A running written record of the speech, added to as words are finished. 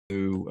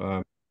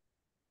Yeah,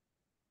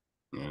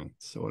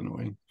 it's so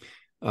annoying.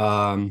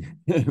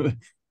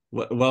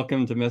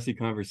 Welcome to Messy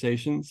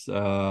Conversations,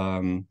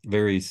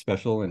 very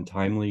special and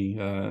timely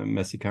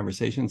Messy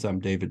Conversations. I'm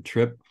David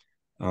Tripp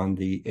on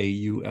the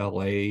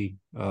AULA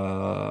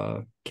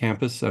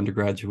campus,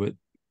 undergraduate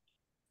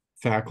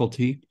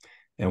faculty,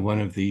 and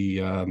one of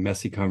the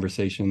Messy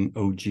Conversation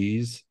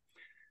OGs.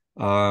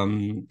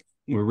 We're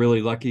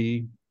really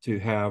lucky to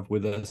have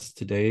with us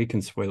today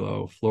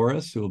Consuelo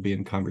Flores, who will be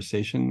in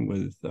conversation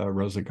with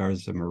Rosa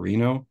Garza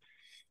Marino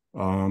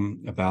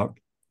about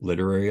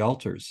literary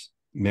altars,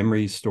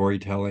 memory,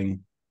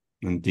 storytelling,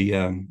 and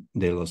Dia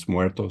de Los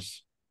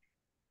Muertos.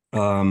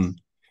 A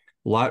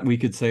lot we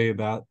could say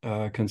about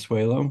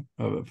Consuelo,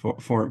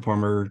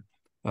 former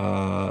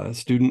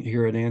student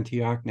here at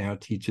Antioch, now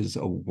teaches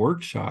a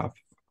workshop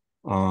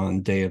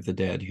on Day of the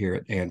Dead here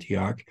at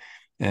Antioch.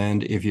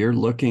 And if you're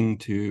looking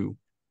to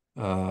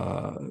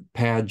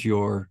pad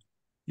your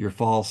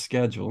fall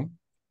schedule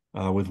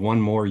with one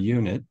more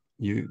unit,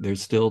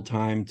 there's still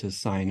time to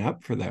sign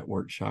up for that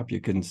workshop. You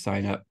can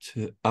sign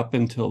up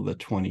until the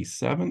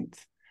 27th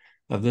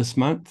of this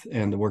month,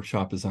 and the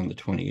workshop is on the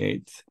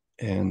 28th.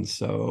 And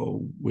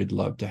so we'd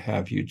love to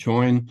have you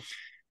join.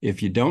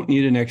 If you don't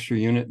need an extra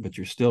unit, but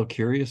you're still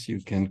curious,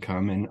 you can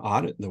come and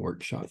audit the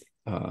workshop.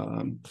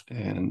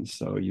 And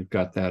so you've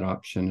got that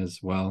option as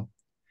well.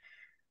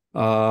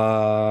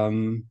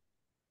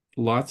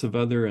 Lots of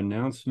other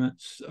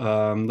announcements.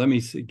 Let me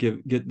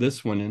get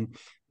this one in,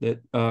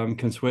 that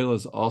Consuelo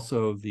is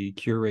also the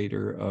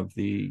curator of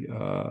the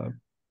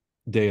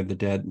Day of the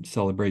Dead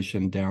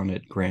celebration down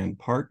at Grand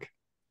Park.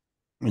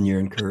 And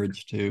you're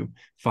encouraged to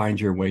find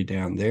your way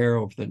down there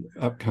over the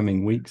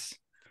upcoming weeks.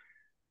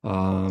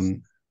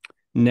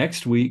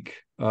 Next week,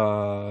 the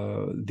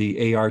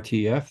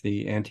ARTF,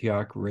 the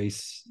Antioch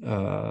Race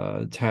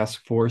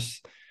Task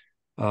Force,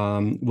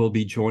 will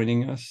be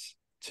joining us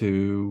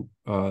to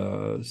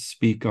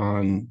speak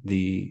on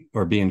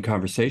or be in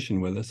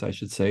conversation with us, I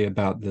should say,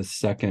 about the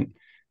second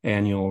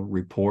annual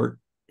report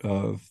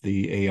of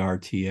the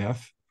ARTF,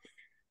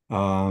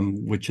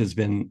 which has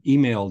been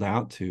emailed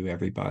out to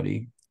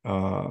everybody.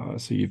 So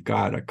you've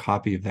got a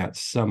copy of that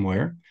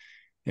somewhere,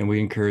 and we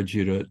encourage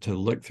you to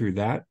look through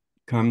that.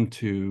 Come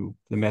to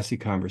the Messy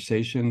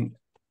Conversation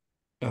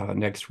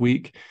next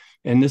week.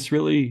 And this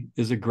really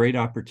is a great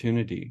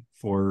opportunity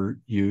for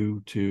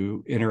you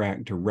to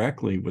interact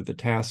directly with the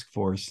task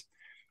force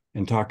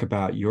and talk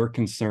about your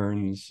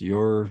concerns,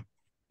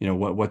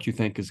 what you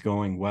think is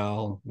going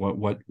well,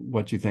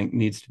 what you think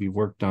needs to be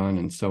worked on,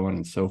 and so on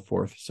and so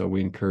forth. So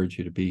we encourage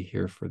you to be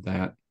here for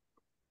that.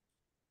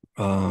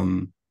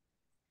 And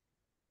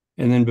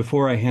then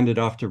before I hand it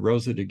off to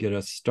Rosa to get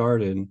us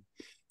started,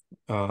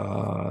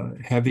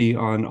 heavy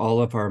on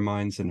all of our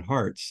minds and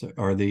hearts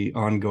are the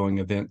ongoing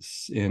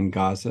events in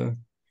Gaza.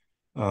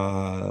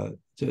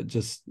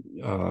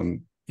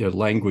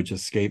 Language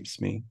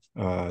escapes me.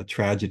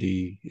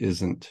 Tragedy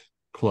isn't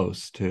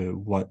close to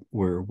what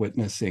we're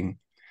witnessing.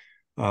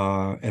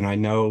 And I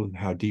know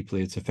how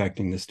deeply it's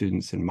affecting the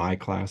students in my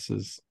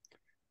classes.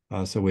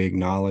 So we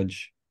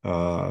acknowledge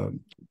that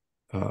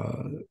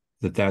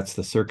that's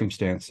the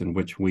circumstance in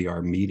which we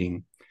are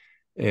meeting.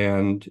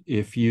 And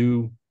if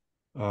you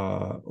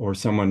or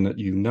someone that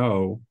you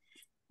know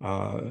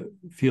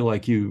feel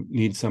like you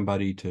need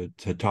somebody to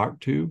talk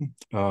to,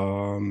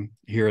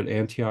 here at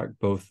Antioch,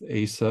 both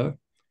Asa,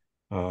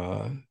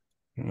 I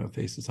don't know if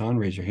Asa's on,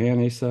 raise your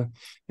hand, Asa,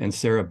 and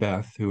Sarah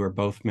Beth, who are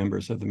both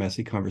members of the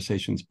Messy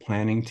Conversations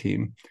planning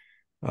team,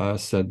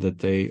 said that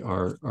they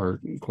are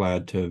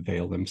glad to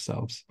avail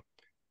themselves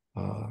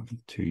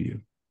to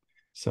you.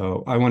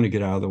 So I want to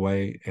get out of the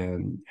way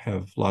and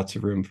have lots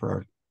of room for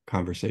our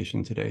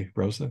conversation today.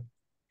 Rosa?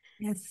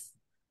 Yes.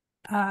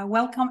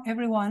 Welcome,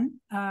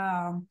 everyone.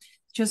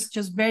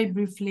 Just very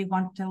briefly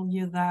want to tell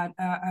you that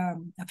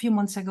a few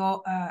months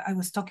ago, I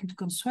was talking to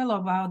Consuelo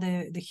about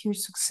the huge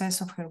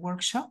success of her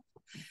workshop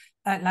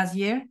last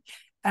year.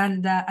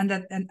 And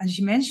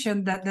she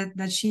mentioned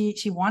that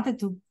she wanted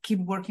to keep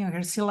working on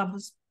her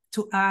syllabus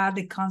to add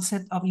the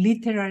concept of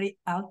literary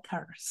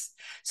altars.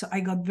 So I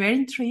got very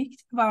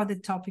intrigued about the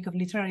topic of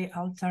literary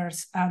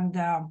altars, and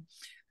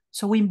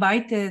so we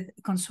invited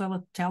Consuelo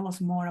to tell us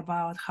more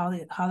about how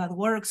that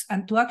works,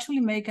 and to actually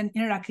make an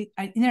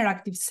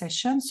interactive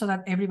session so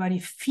that everybody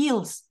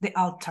feels the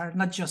altar,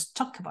 not just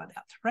talk about the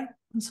altar, right?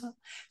 And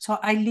so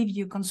I leave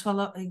you,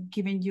 Consuelo,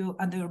 giving you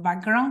the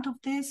background of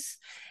this,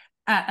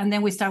 and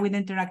then we start with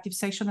the interactive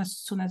section as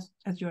soon as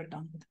you're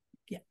done with it.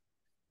 Yeah.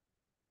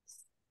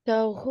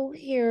 So who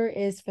here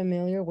is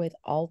familiar with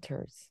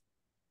altars?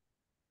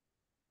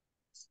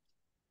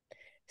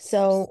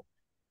 So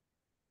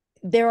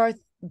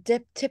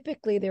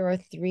typically there are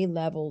 3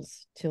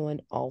 levels to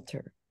an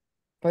altar,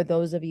 for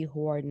those of you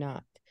who are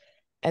not.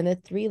 And the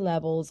 3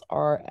 levels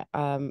are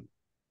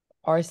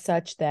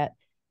such that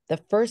the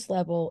first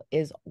level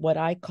is what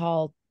I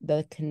call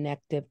the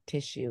connective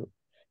tissue.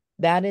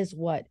 That is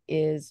what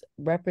is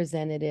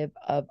representative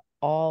of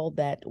all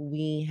that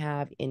we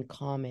have in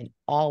common,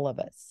 all of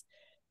us.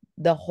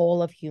 The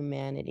whole of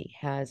humanity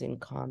has in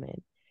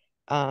common.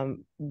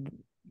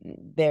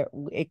 There,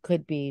 it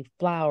could be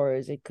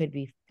flowers, it could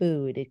be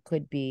food, it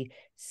could be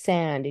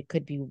sand, it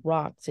could be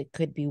rocks, it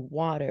could be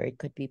water, it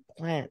could be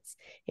plants,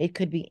 it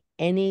could be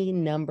any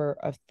number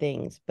of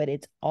things, but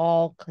it's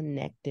all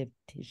connective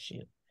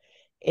tissue.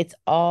 It's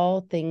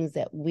all things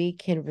that we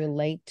can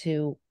relate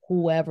to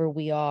whoever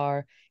we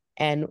are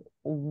and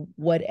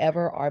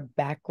whatever our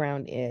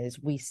background is.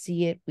 We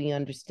see it, we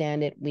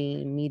understand it, we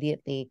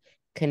immediately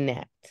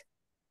connect.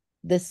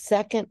 The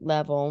second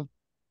level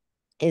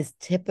is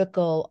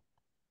typical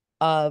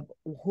of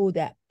who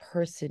that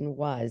person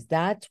was.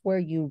 That's where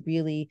you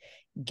really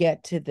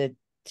get to the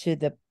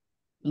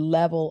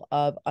level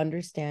of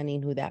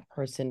understanding who that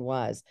person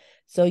was.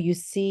 So you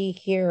see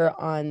here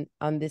on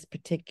this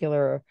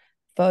particular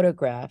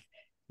photograph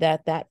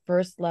that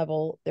first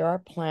level, there are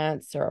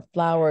plants, there are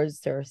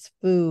flowers, there's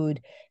food,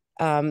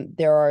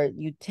 there are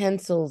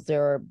utensils,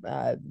 there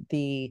are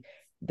the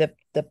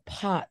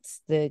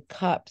pots, the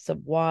cups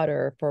of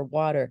water for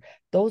water.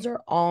 Those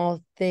are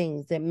all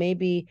things that may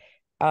be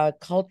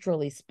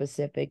culturally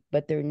specific,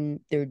 but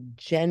they're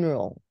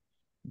general.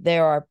 They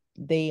are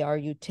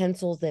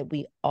utensils that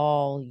we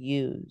all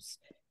use.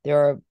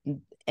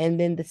 And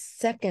then the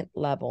second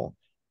level,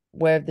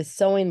 where the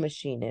sewing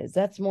machine is,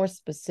 that's more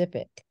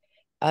specific.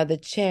 The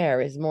chair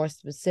is more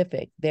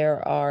specific.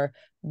 There are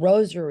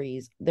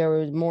rosaries. There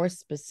is more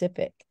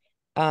specific.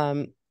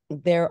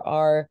 There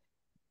are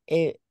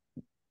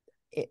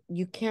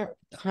you can't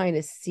kind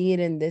of see it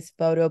in this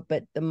photo,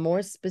 but the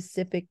more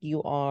specific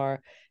you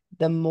are,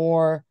 the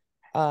more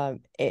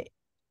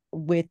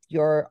with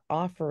your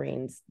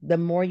offerings, the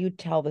more you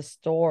tell the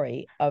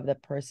story of the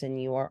person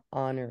you are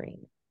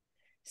honoring.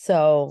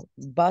 So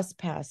bus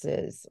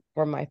passes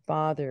for my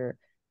father,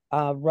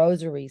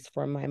 rosaries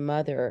for my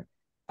mother,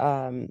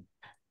 the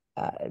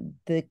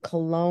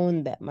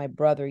cologne that my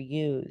brother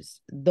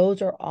used,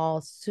 those are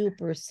all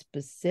super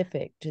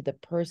specific to the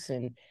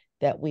person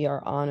that we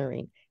are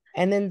honoring.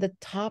 And then the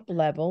top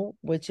level,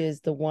 which is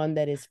the one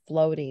that is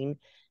floating,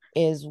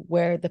 is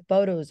where the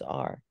photos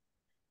are.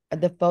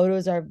 The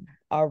photos are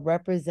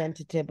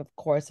representative, of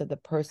course, of the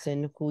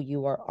person who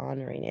you are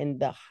honoring. And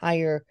the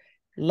higher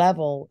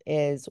level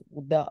is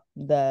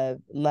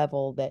the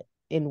level that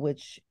in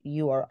which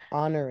you are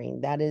honoring.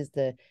 That is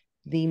the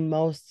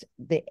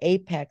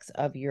apex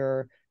of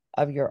your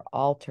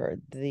altar,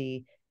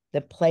 the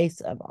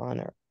place of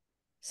honor.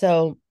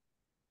 So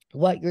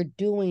what you're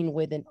doing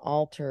with an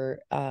altar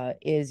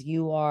is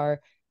you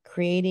are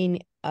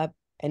creating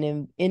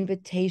an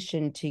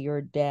invitation to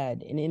your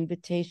dead, an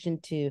invitation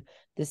to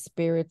the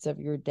spirits of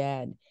your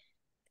dead,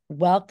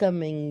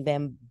 welcoming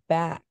them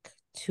back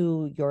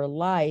to your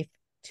life,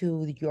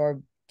 to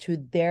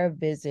their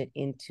visit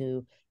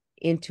into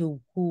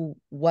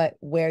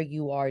where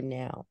you are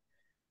now.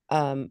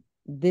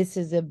 This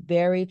is a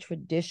very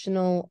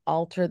traditional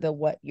altar,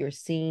 what you're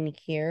seeing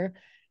here,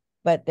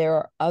 but there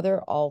are other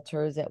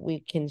altars that we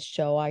can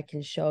show. I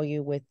can show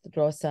you with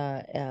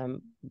Rosa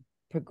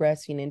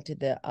progressing into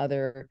the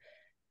other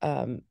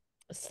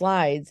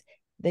slides,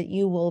 that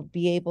you will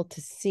be able to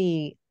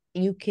see.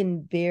 You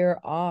can veer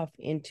off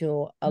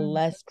into a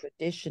less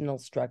traditional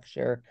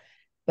structure,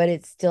 but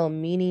it's still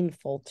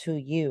meaningful to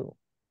you.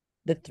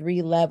 The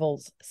three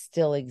levels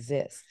still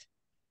exist.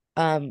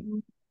 Go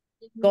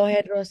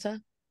ahead,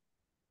 Rosa.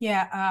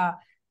 Yeah.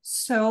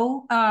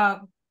 So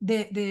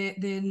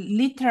the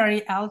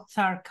literary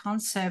altar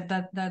concept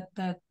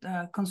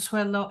that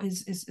Consuelo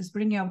is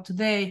bringing out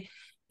today,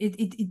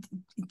 it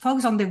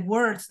focuses on the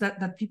words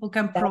that people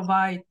can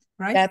provide,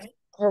 right? That's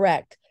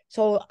correct.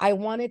 So I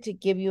wanted to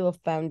give you a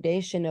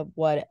foundation of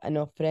what an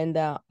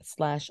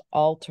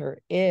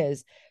ofrenda/altar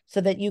is,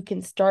 so that you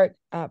can start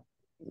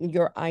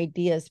your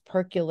ideas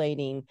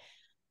percolating.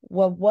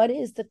 Well, what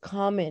is the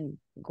common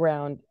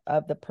ground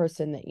of the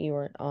person that you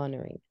are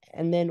honoring?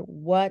 And then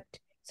how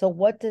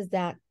does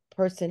that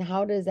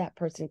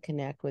person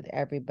connect with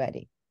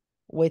everybody,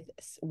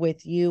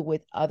 with you,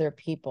 with other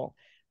people?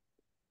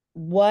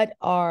 What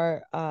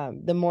are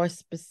the more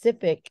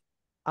specific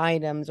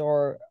items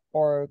or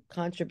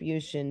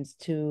contributions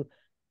to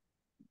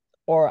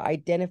or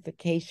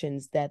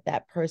identifications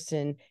that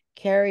person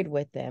carried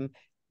with them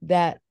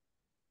that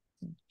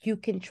you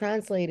can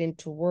translate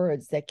into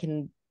words that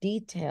can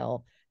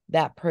detail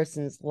that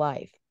person's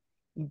life,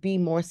 be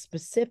more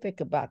specific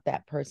about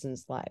that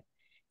person's life?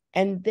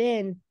 And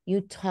then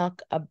you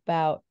talk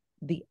about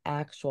the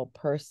actual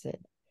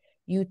person.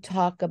 You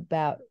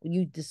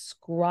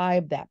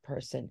describe that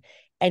person.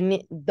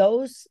 And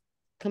those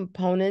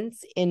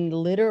components in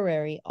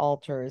literary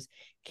altars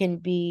can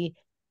be,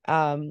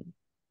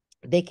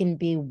 they can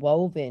be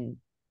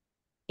woven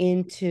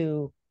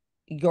into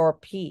your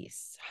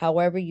piece,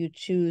 however you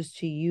choose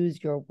to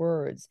use your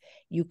words.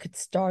 You could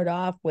start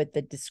off with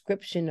the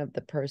description of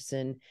the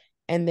person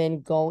and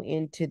then go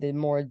into the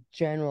more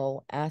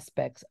general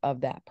aspects of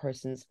that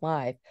person's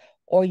life.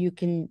 Or you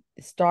can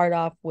start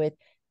off with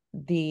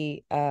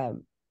the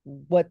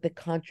what the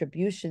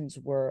contributions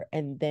were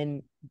and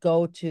then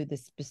go to the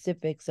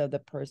specifics of the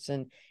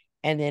person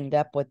and end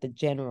up with the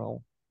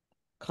general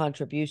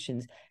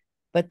contributions.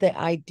 But the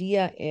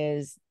idea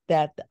is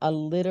that a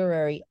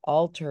literary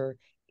altar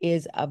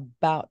is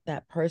about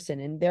that person.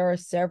 And there are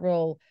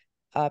several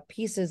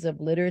pieces of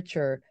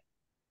literature.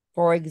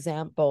 For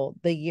example,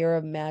 The Year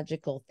of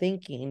Magical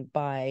Thinking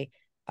by,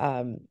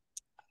 why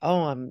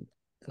am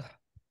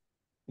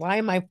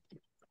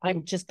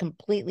I'm just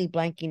completely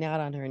blanking out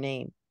on her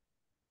name.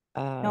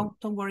 Don't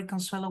worry,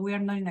 Consuelo. We are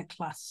not in a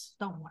class.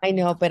 Don't worry. I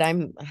know, but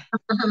I'm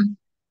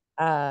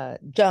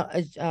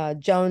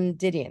Joan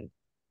Didion.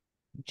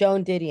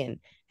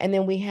 And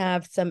then we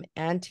have some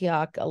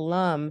Antioch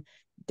alum,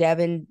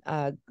 Devin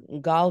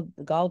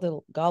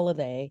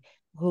Galladay,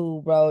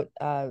 who wrote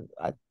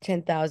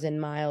 10,000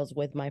 Miles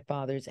with My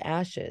Father's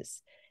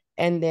Ashes.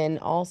 And then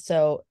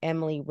also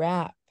Emily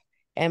Rapp,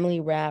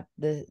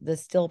 the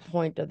Still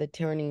Point of the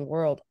Turning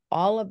World.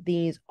 All of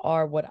these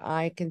are what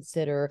I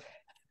consider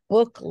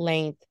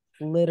book-length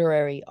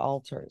literary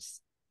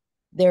altars.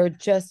 They're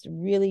just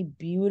really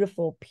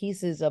beautiful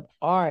pieces of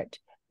art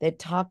that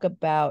talk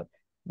about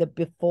the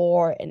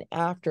before and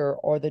after,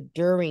 or the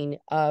during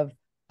of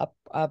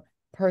a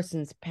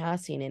person's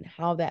passing, and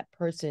how that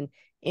person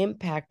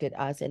impacted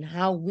us, and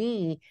how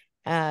we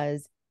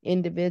as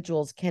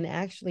individuals can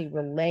actually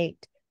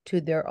relate to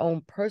their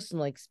own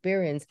personal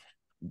experience,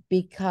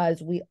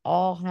 because we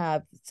all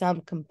have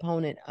some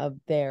component of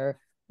their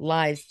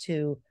lives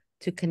to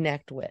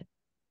connect with.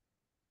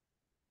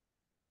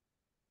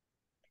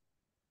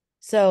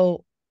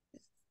 So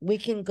we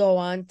can go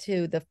on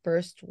to the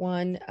first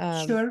one.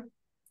 Sure.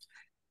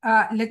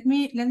 Let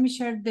me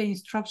share the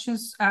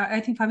instructions. I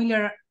think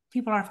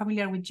people are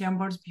familiar with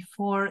Jamboards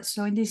before.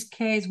 So in this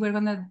case, we're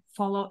gonna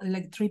follow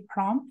like 3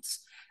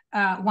 prompts,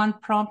 one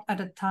prompt at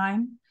a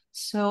time.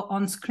 So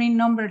on screen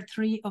number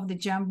 3 of the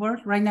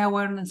Jamboard, right now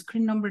we're on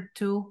screen number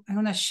 2. I'm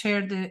gonna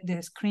share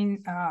the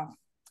screen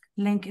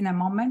link in a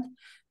moment.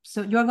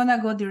 So you're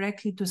gonna go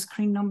directly to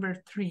screen number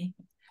 3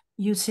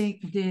 using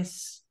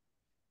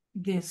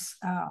these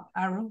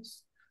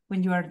arrows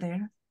when you are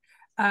there.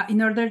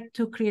 In order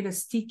to create a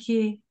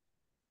sticky,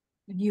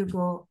 you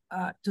go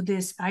to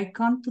this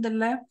icon to the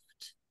left,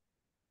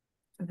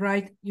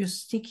 write your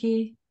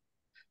sticky,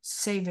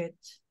 save it,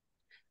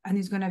 and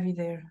it's gonna be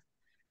there.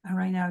 And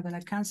right now I'm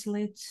gonna cancel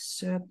it,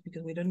 so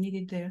because we don't need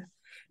it there.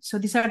 So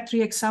these are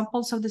 3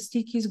 examples of the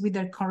stickies with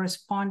their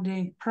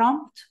corresponding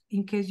prompt.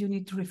 In case you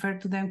need to refer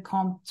to them,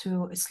 come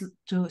to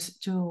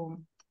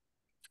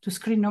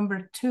screen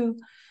number 2.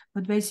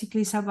 But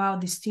basically it's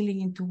about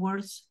distilling into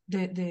words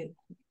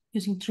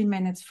using 3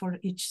 minutes for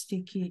each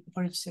sticky,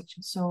 for each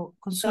section. So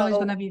Consuelo is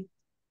gonna be.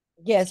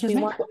 Yes,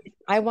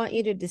 I want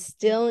you to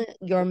distill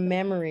your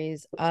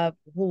memories of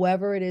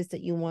whoever it is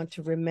that you want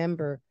to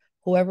remember,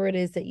 whoever it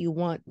is that you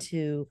want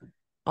to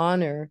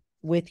honor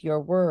with your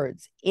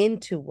words,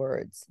 into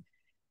words.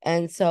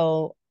 And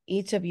so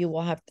each of you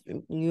will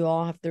you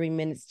all have 3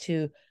 minutes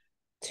to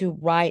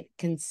write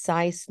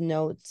concise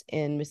notes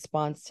in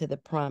response to the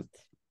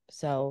prompt.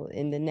 So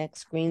in the next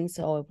screen,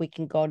 so if we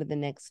can go to the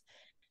next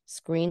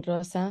screen,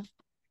 Rosa.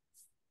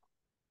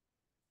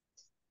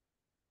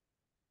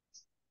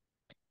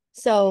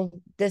 So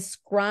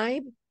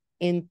describe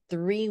in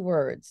 3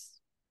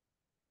 words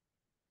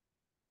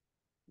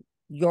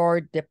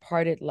your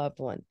departed loved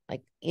one.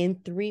 Like in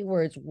 3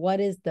 words, what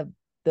is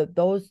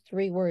those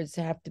 3 words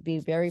have to be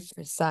very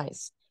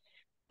precise.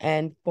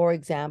 And for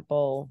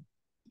example,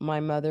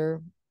 my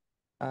mother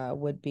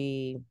would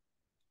be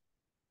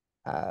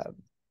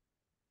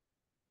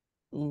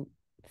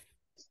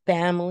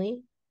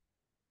family,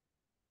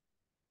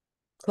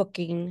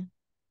 cooking,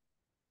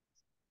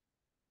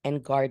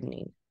 and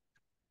gardening.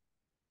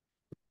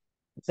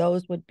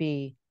 Those would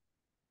be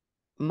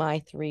my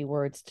 3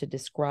 words to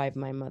describe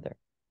my mother.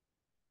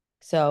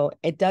 So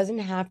it doesn't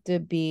have to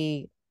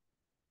be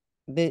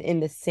in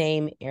the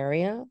same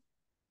area,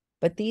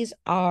 but these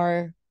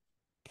are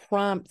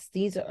prompts.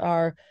 These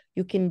are,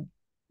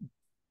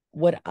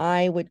 what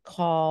I would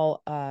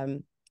call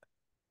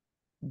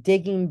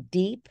digging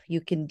deep.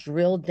 You can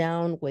drill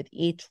down with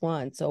each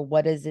one. So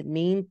what does it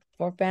mean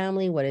for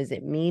family? What does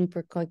it mean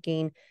for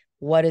cooking?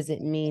 What does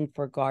it mean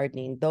for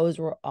gardening? Those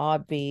will all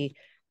be,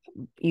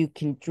 you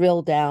can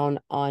drill down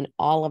on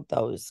all of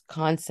those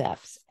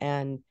concepts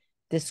and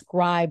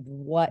describe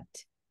what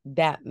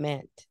that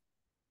meant.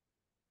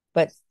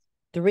 But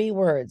 3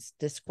 words,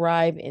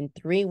 describe in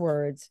 3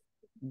 words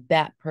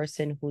that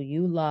person who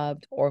you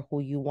loved or who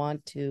you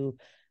want to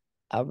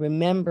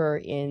remember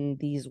in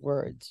these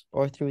words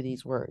or through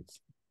these words.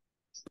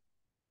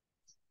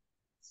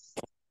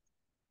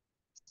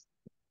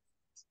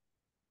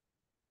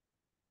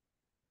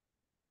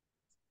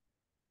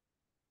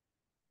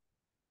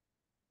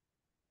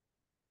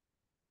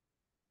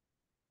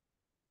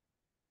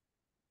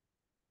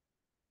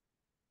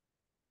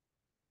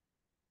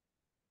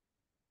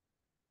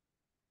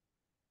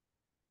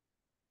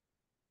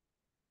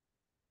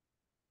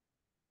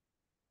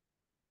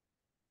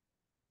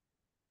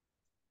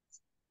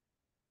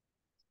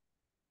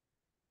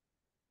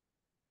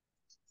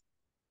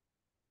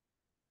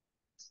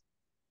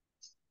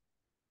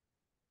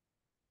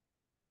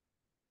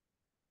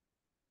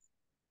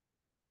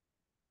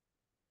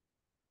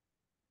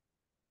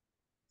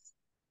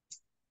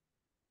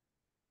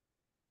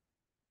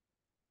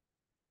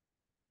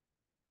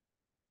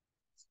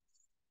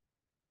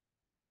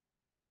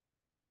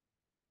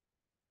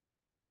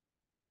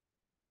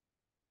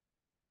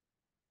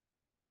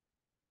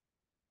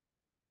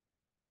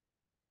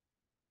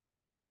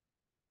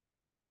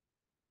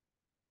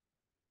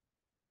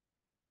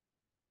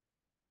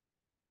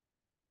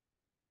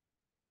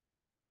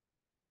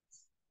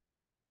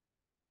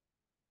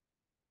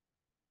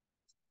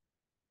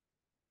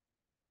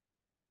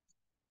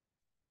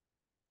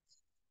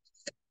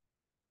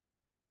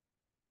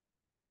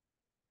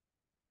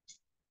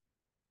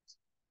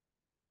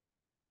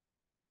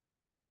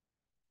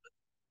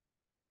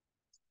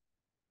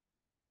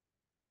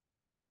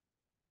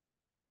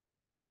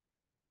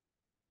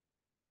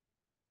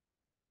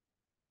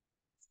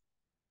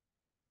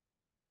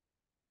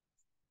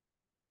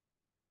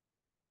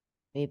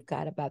 We've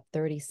got about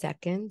 30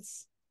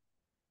 seconds.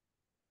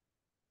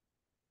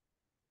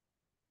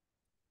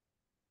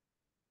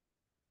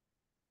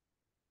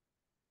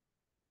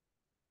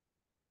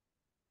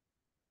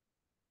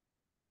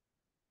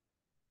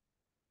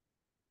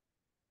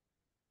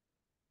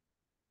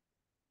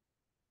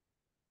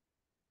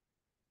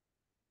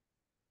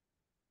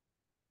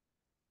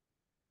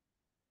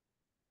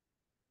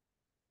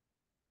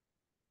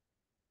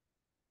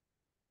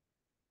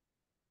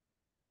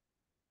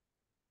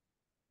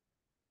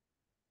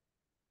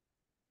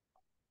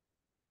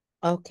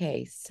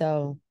 Okay,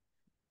 so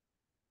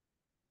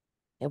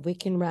if we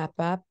can wrap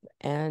up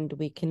and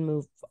we can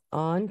move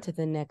on to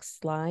the next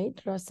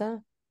slide,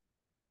 Rosa.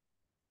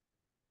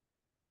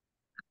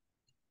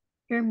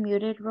 You're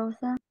muted,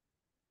 Rosa.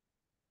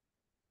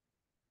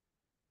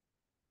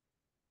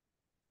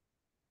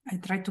 I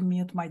try to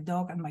mute my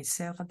dog and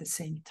myself at the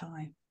same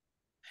time.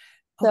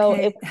 So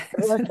Okay. if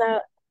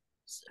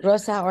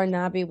Rosa or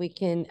Nabi, we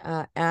can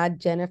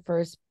add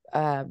Jennifer's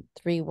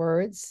 3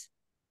 words.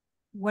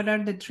 What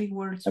are the 3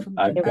 words from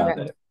I've got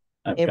it.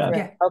 I've got it.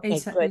 Yeah, Okay,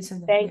 Asa, good.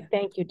 Asa, yeah.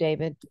 Thank you,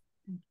 David.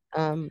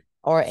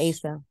 Or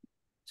Asa.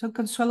 So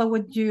Consuelo,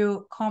 would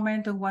you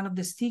comment on one of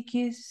the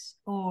stickies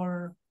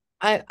or?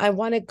 I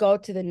want to go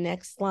to the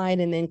next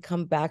slide and then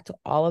come back to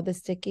all of the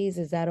stickies.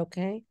 Is that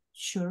okay?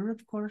 Sure,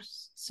 of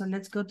course. So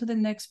let's go to the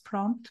next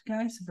prompt,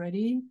 guys.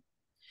 Ready?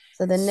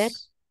 So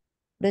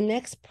the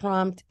next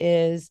prompt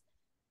is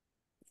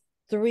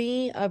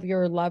 3 of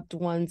your loved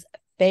ones'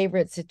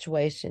 favorite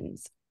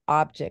situations,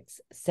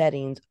 objects,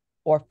 settings,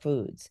 or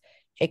foods.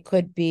 It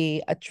could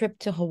be a trip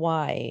to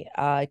Hawaii.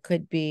 It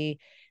could be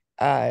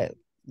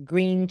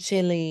green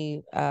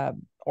chili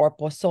or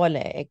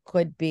pozole. It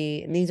could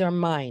be, and these are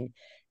mine.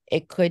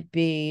 It could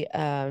be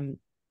a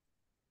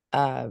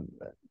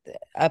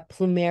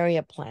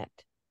plumeria plant.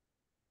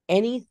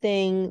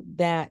 Anything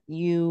that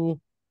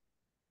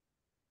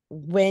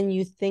when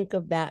you think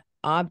of that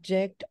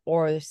object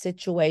or a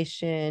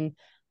situation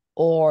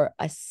or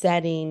a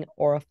setting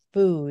or a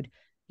food,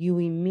 you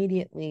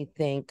immediately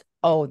think,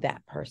 oh,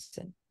 that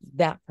person.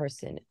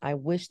 I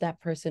wish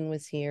that person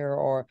was here,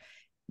 or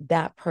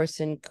that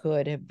person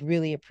could have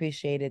really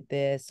appreciated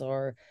this,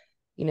 or,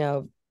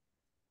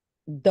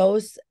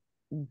 those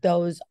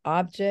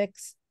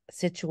objects,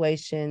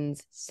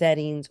 situations,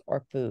 settings,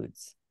 or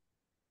foods.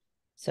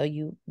 So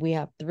we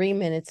have 3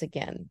 minutes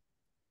again.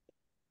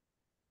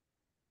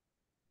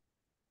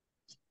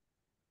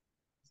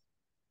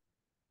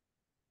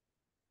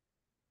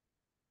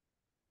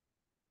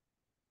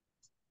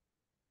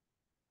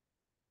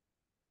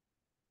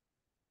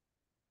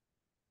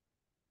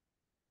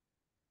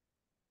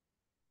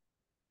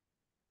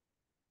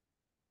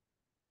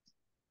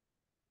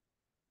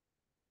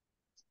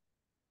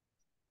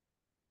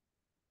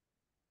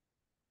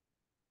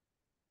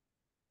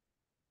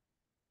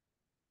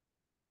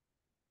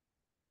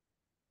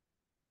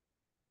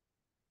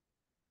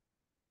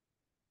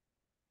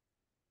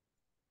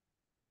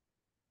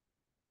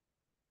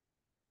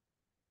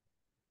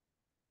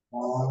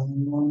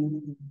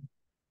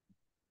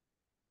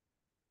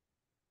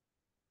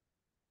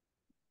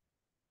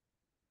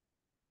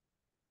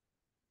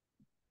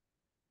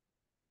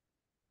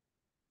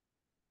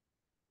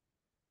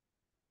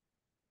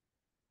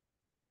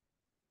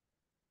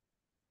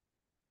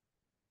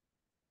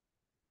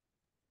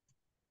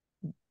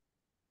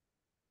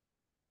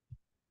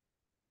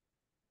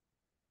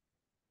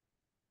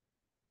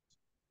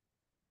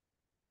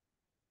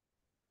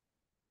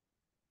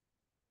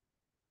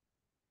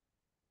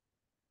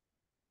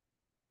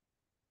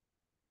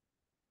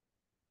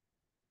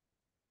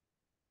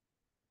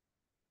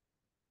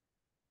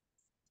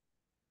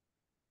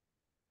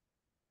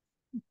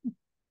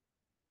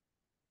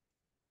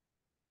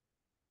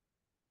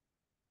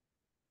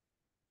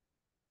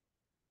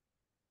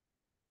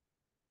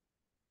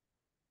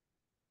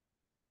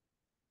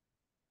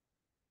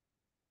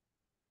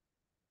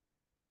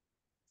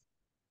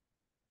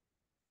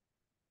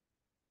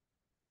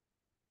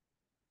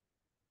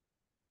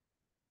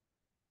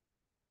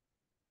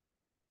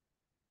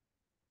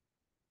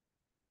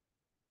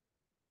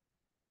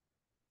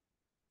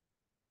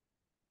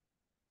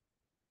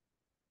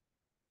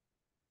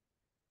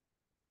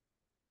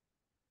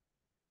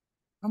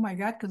 Oh my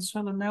God,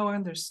 Consuelo, now I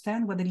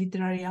understand what the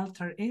literary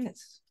altar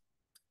is.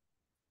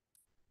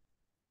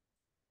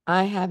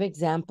 I have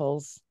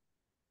examples.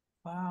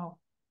 Wow.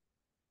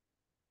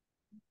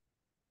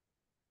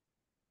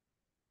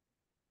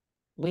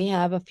 We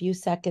have a few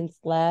seconds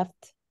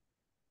left.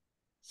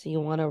 So you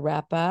want to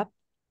wrap up?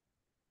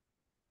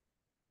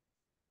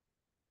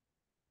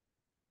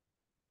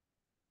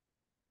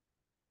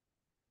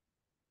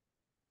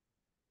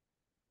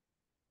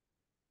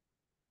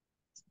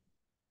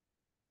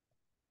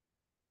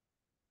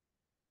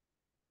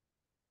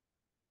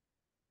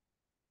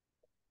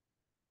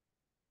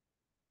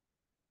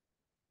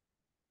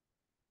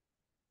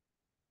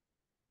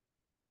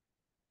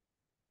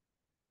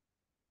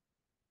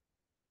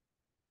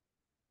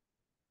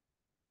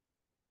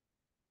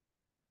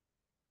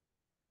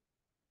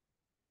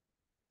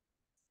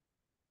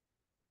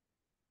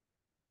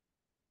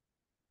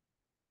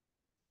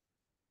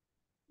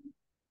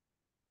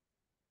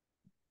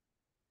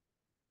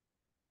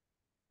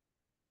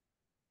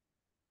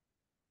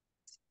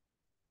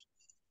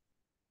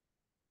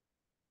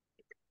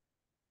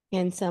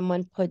 Can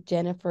someone put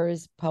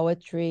Jennifer's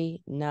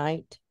poetry,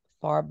 night,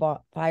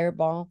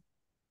 fireball?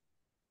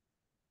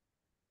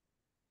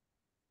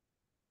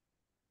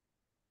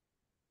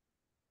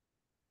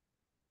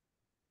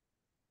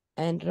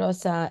 And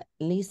Rosa,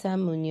 Lisa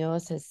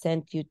Munoz has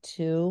sent you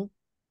two.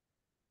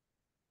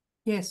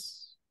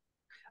 Yes.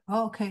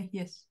 Oh, okay,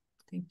 yes.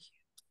 Thank you.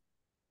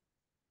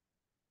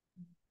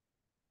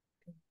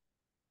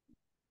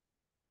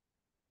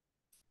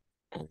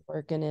 And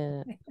we're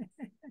gonna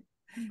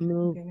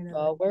move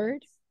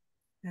forward.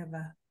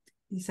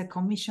 It's a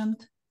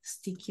commissioned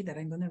sticky that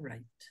I'm gonna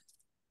write.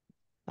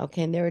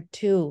 Okay, and there are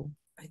two.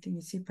 I think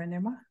it's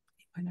Ipanema.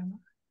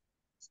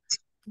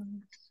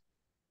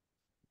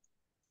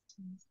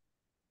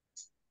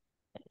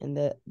 And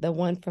the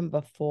one from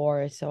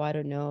before, so I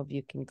don't know if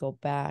you can go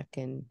back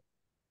and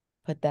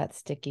put that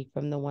sticky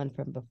from the one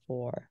from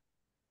before.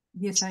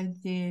 Yes, I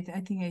did.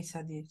 I think I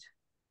said it.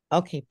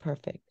 Okay,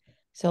 perfect.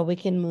 So we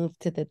can move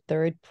to the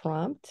third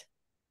prompt.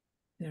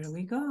 There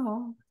we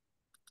go.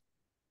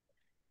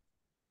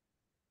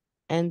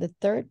 And the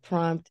third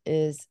prompt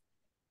is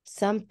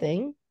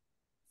something,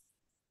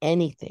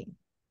 anything,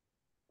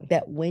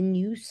 that when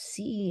you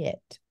see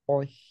it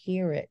or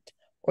hear it,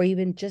 or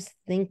even just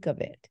think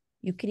of it,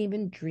 you can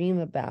even dream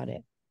about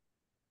it,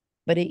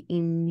 but it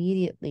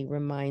immediately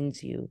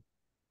reminds you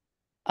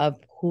of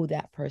who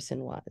that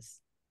person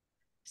was.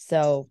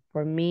 So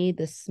for me,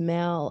 the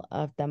smell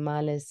of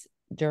tamales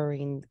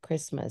during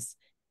Christmas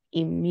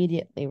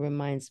immediately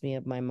reminds me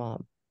of my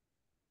mom.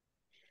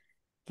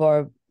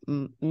 For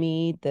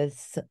me,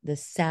 the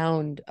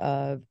sound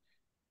of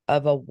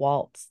a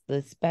waltz,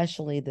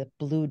 especially the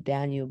Blue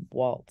Danube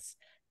waltz,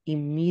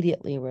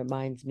 immediately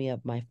reminds me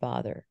of my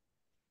father.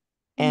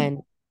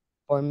 And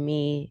for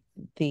me,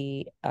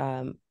 the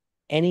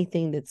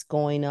anything that's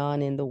going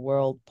on in the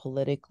world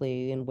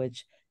politically in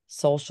which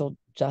social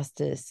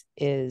justice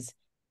is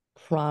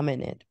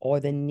prominent, or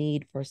the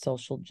need for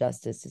social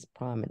justice is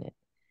prominent,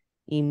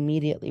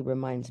 immediately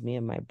reminds me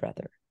of my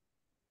brother.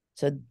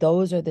 So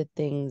those are the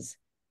things.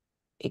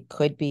 It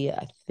could be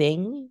a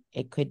thing,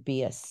 it could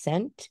be a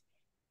scent,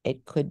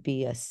 it could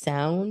be a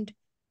sound,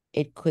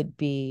 it could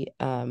be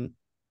an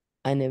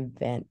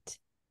event.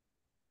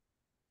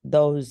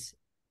 Those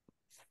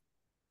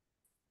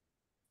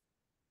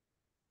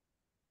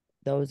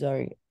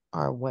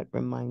are what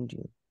remind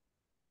you.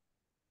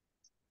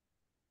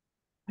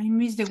 I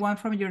missed the one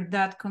from your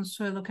dad,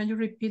 Consuelo. Can you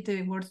repeat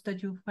the words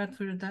that you had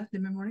for your dad, the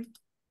memory?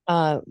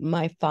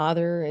 My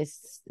father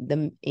is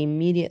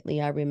immediately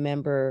I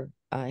remember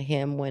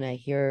him when I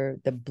hear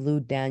the Blue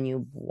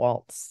Danube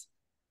waltz.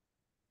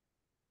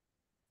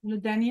 Blue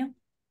Daniel?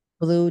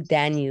 Blue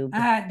Danube.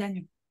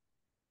 Danube.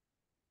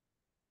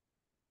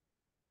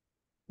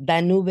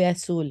 Danube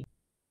Azul.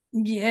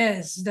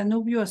 Yes,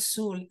 Danubio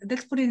Azul.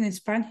 Let's put it in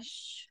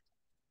Spanish.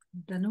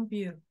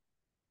 Danubio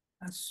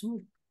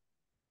Azul.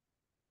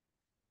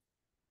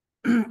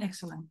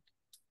 Excellent.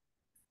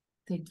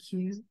 Thank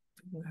you.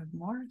 We have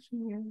more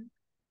here.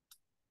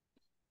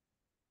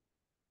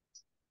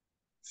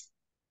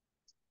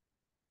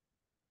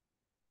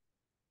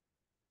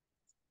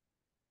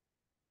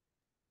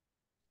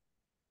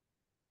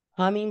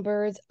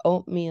 Hummingbirds,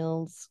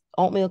 oatmeal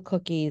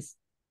cookies,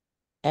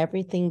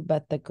 everything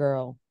but the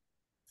girl.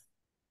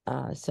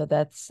 So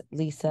that's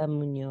Lisa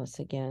Munoz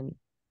again.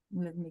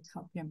 Let me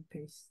copy and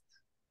paste.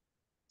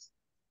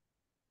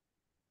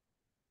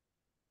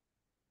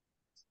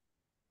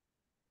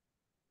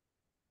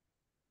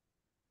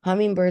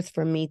 Hummingbirds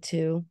for me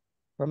too,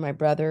 for my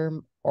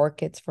brother,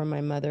 orchids for my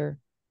mother.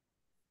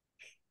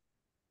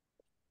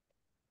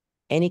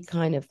 Any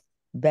kind of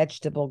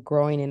vegetable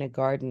growing in a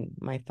garden,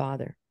 my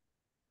father.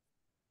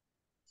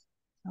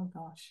 Oh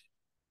gosh.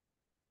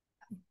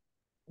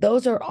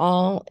 Those are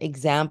all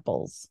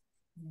examples.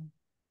 Yeah.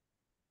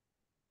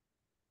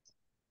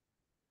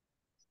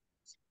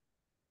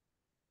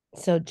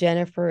 So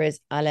Jennifer is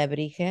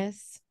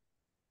Alebrijes.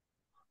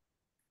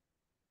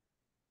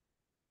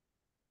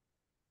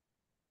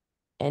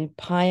 And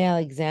Pi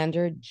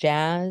Alexander,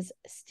 jazz,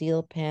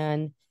 steel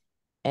pan,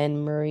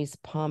 and Murray's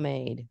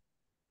pomade.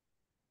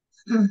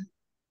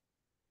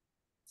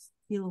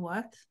 Steel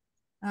what?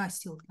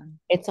 Steel pan.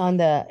 It's on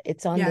the.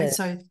 Yeah, I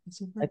saw it.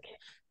 Okay.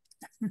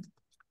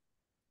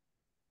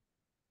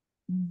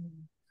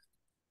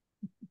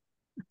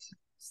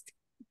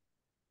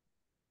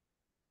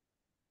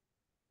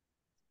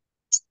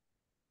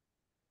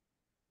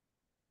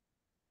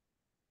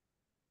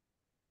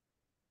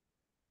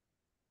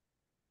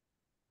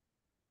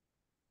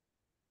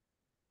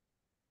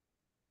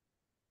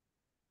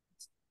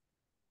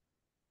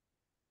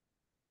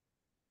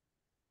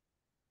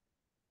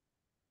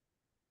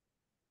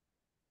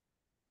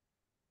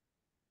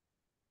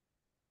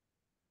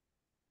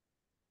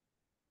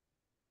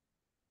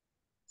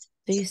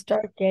 So you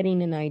start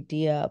getting an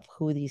idea of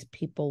who these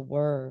people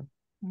were.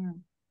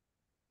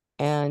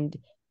 And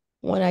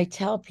when I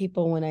tell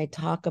people, when I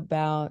talk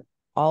about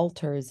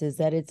altars, is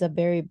that it's a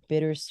very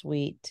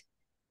bittersweet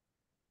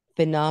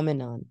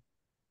phenomenon.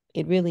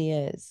 It really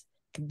is.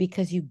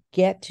 because you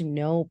get to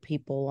know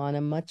people on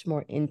a much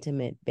more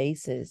intimate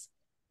basis,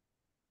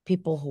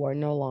 people who are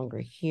no longer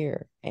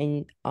here.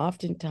 And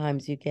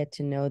oftentimes you get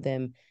to know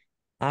them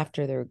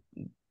after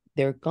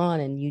they're gone,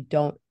 and you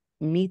don't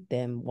meet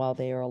them while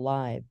they are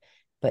alive,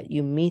 but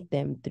you meet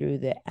them through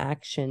the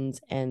actions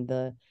and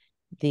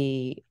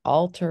the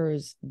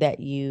altars that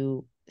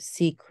you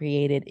see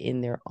created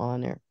in their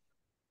honor.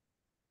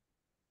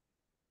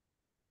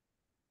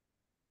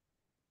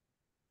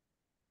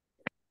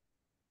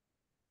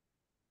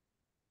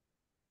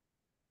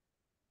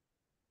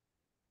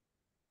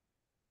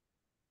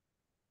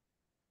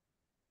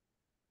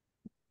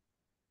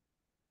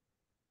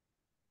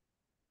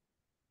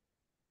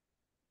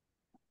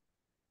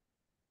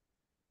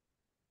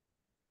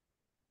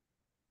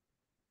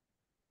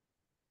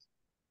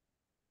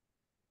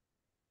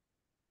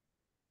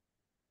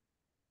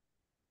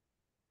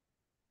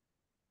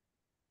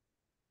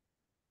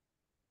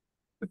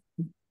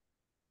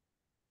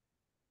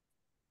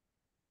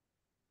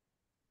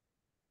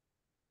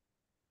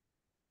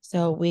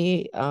 So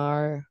we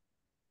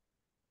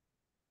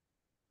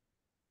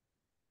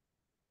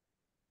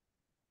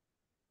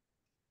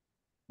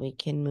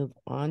can move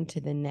on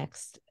to the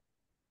next.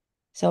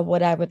 So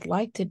what I would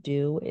like to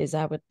do is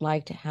I would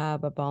like to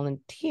have a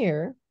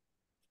volunteer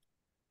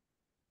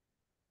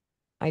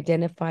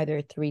identify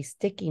their 3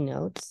 sticky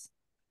notes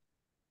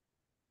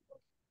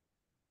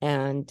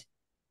and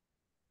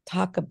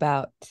talk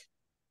about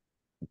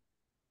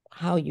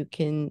how you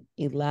can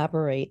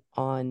elaborate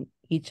on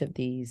each of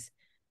these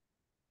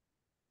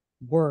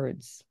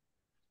words.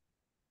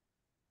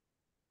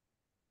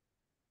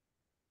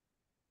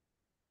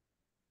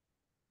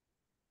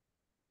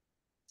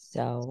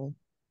 So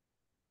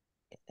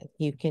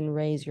you can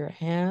raise your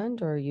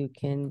hand or you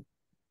can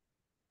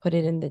put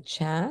it in the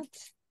chat.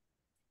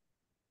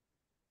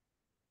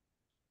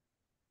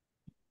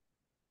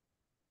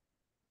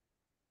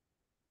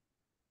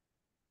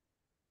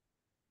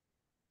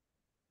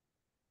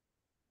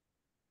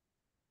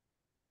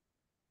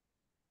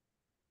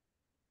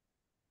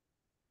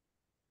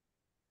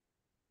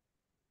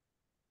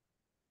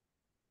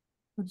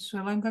 So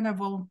I'm going to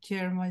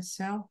volunteer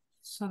myself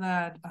so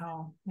that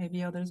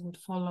maybe others would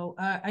follow.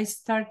 I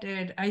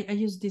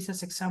use this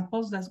as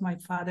examples. That's my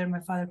father.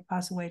 My father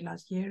passed away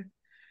last year.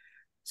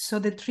 So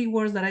the 3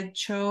 words that I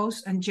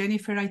chose, and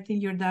Jennifer, I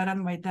think your dad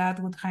and my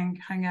dad would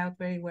hang out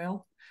very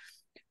well.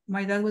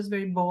 My dad was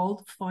very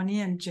bold,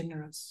 funny, and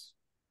generous.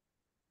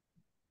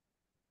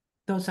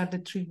 Those are the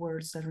 3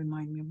 words that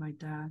remind me of my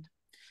dad.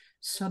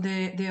 So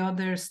the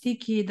other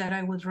sticky that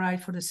I would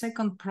write for the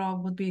second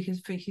prop would be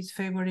his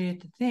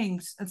favorite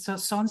things. And so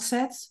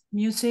sunsets,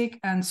 music,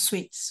 and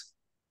sweets.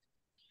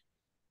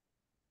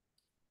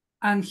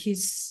 And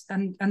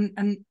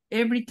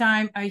every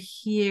time I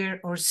hear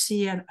or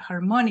see a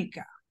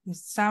harmonica, the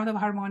sound of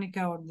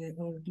harmonica or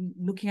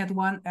looking at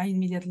one, I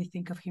immediately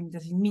think of him.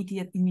 There's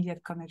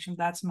immediate connection.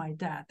 That's my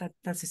dad.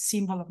 That's a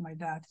symbol of my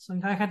dad. So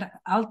if I had an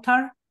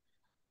altar,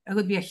 it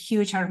would be a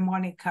huge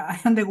harmonica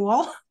on the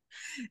wall.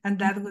 And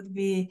that would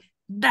be,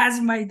 that's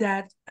my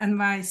dad. And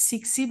my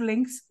 6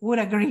 siblings would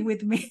agree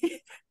with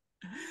me.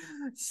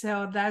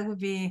 So that would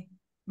be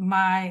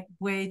my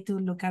way to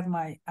look at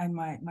my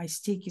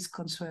stick is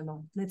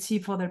Consuelo. Let's see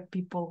if other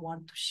people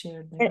want to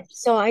share theirs.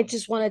 So I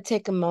just want to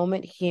take a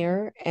moment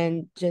here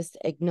and just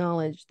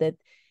acknowledge that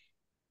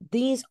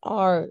these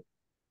are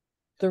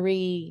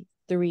 3,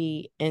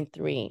 3, and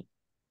 3.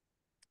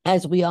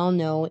 As we all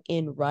know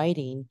in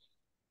writing,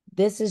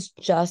 this is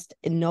just,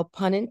 no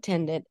pun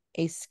intended,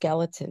 a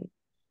skeleton.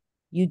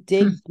 You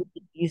dig,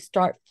 you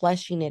start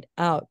fleshing it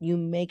out. You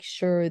make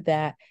sure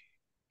that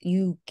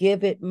you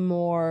give it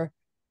more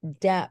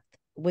depth.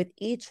 With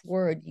each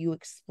word, you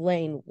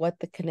explain what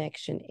the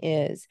connection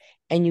is,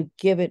 and you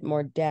give it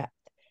more depth,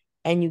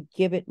 and you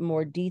give it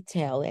more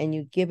detail, and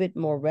you give it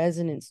more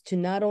resonance to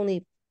not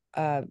only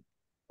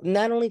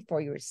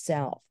for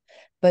yourself,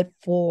 but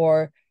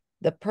for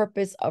the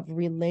purpose of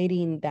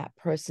relating that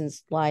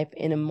person's life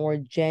in a more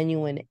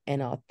genuine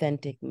and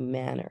authentic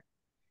manner.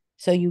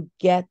 So you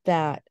get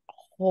that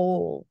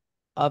whole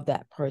of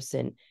that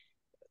person.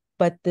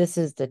 But this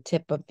is the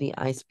tip of the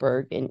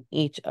iceberg in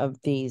each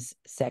of these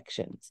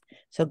sections.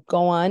 So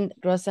go on,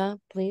 Rosa,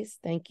 please.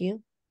 Thank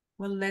you.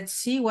 Well, let's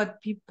see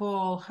what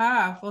people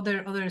have,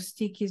 other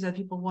stickies that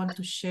people want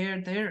to share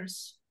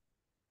theirs.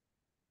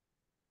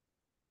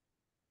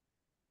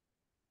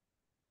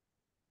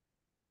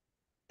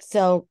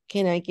 So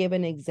can I give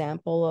an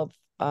example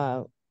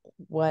of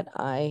what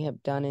I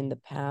have done in the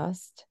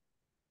past?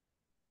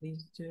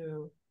 Please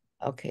do.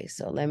 Okay,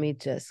 so let me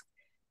just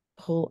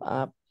pull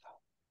up.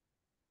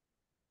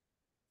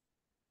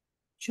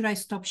 Should I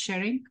stop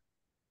sharing?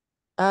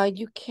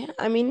 You can't,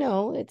 I mean,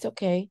 no, it's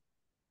okay.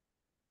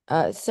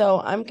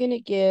 So I'm going to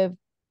give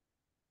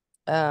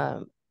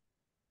an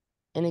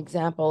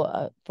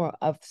example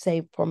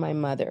for my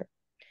mother.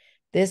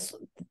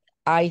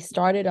 I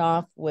started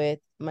off with,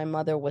 my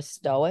mother was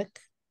stoic.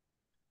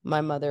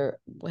 My mother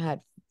had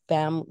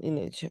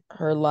family,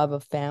 her love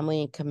of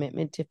family and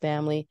commitment to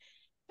family,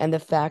 and the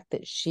fact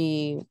that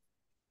she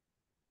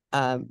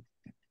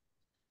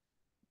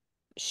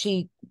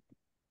she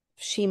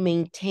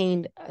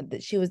maintained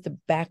that she was the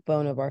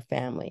backbone of our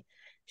family.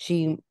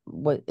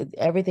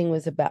 Everything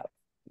was about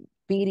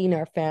feeding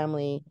our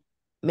family,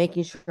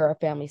 making sure our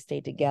family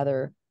stayed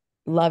together,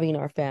 loving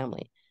our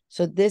family.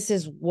 So this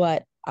is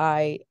what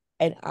I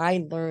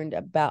learned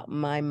about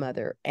my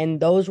mother, and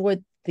those were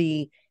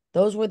the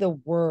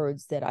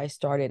words that I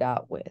started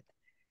out with.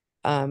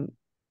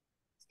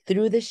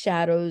 Through the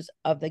shadows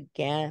of the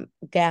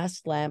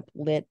gas lamp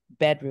lit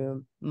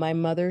bedroom, my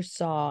mother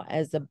saw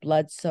as the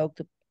blood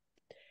soaked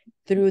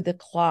through the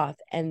cloth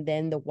and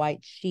then the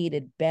white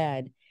sheeted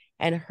bed,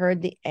 and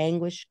heard the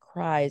anguished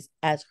cries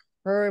as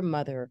her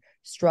mother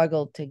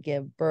struggled to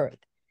give birth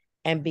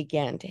and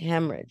began to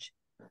hemorrhage.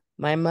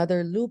 My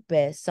mother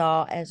Lupe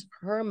saw as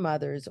her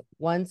mother's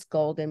once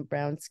golden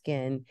brown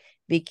skin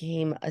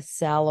became a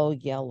sallow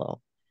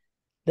yellow.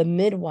 The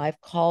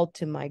midwife called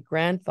to my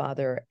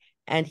grandfather,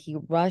 and he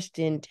rushed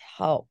in to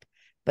help,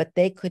 but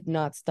they could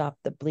not stop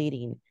the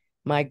bleeding.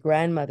 My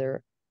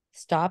grandmother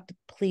stopped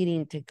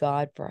pleading to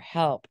God for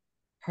help.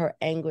 Her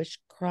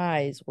anguished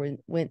cries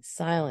went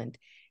silent,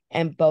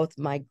 and both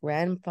my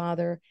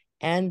grandfather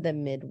and the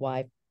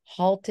midwife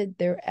halted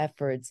their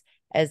efforts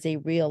as they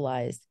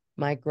realized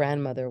my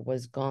grandmother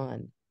was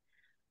gone.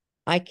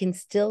 I can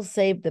still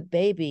save the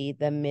baby,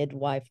 the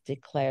midwife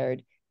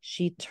declared.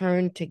 She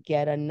turned to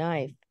get a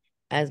knife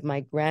as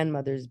my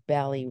grandmother's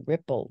belly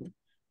rippled.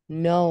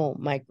 No,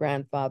 my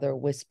grandfather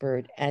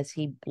whispered as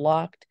he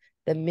blocked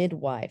the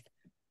midwife.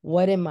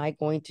 What am I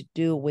going to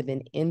do with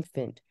an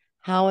infant?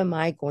 How am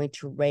I going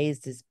to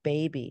raise this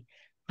baby?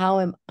 How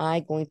am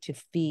I going to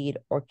feed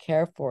or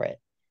care for it?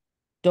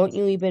 Don't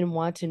you even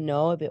want to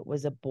know if it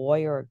was a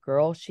boy or a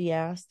girl? She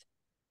asked.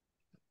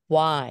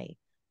 Why?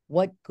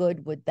 What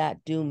good would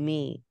that do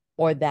me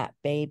or that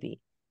baby?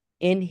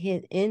 In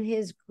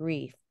his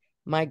grief,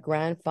 my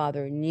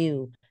grandfather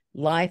knew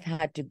life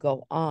had to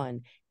go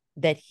on,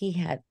 that he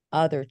had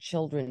other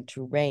children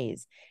to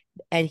raise,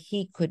 and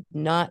he could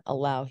not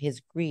allow his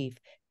grief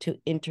to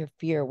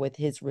interfere with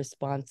his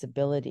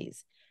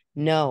responsibilities.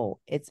 No,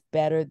 it's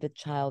better the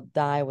child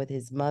die with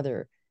his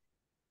mother.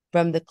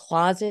 From the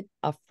closet,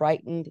 a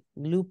frightened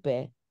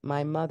Lupe,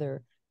 my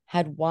mother,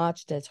 had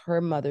watched as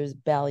her mother's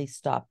belly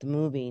stopped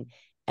moving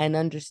and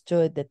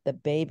understood that the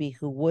baby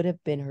who would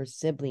have been her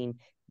sibling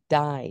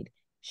died.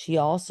 She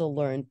also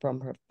learned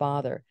from her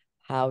father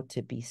how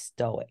to be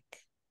stoic.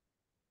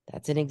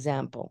 That's an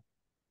example.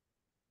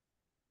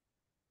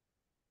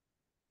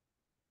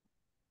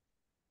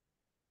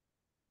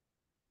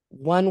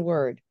 One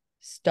word,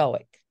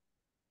 stoic.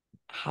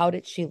 How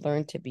did she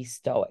learn to be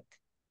stoic?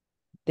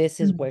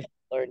 This is where she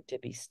learned to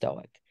be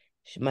stoic.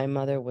 My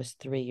mother was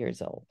 3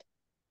 years old.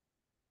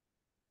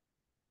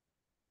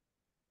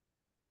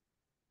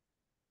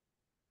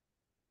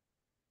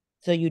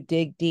 So you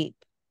dig deep.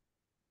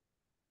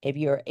 If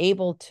you're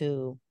able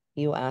to,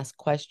 you ask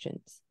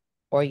questions,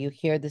 or you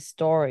hear the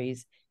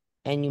stories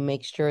and you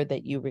make sure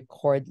that you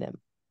record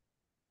them.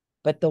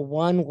 But the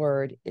one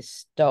word is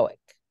stoic.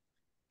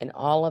 And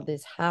all of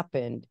this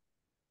happened,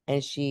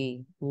 and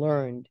she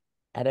learned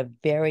at a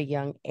very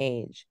young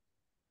age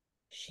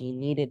she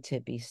needed to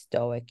be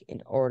stoic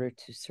in order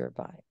to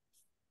survive.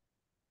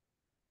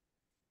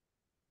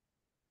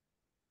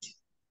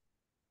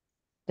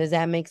 Does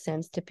that make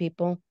sense to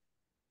people?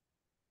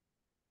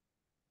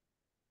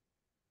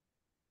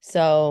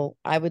 So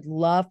I would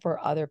love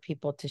for other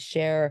people to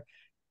share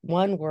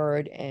one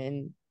word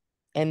and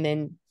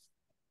then,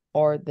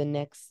 or the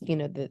next,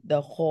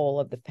 the whole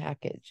of the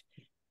package,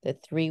 the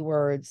 3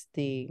 words,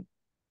 the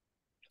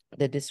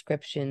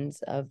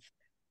descriptions of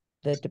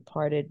the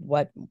departed,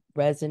 what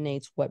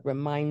resonates, what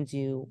reminds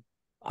you,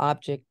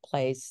 object,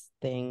 place,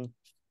 thing.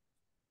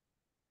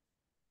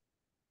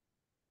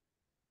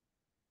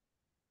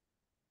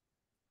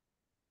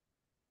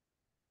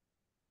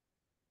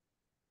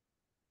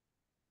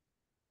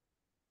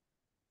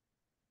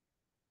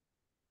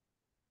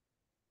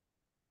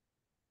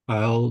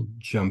 I'll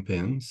jump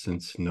in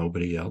since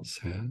nobody else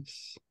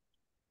has.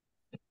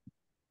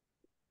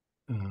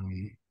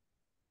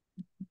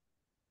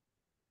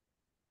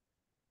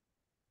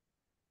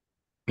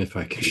 If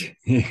I can,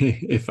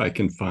 if I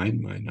can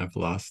find mine, I've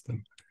lost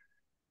them.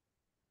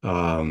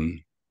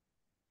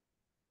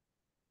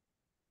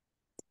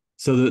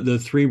 So the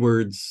 3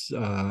 words.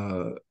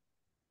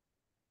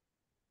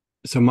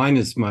 So mine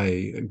is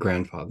my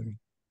grandfather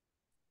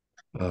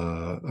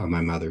on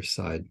my mother's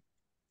side.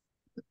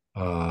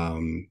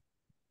 And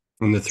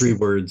the 3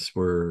 words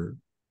were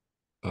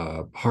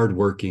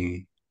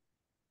hardworking,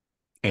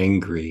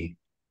 angry,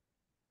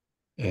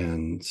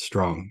 and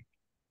strong.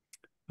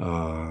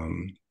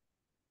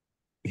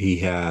 He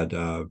had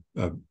a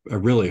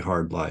really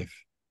hard life.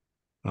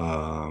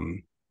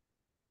 And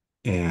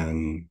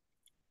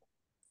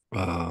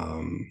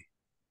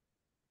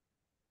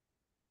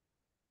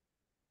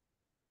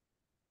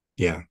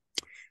yeah.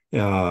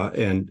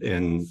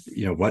 And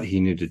what he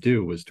knew to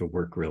do was to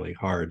work really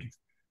hard.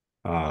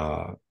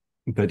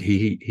 But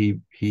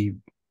he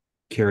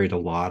carried a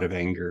lot of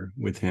anger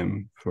with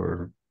him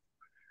for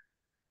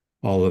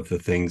all of the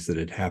things that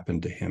had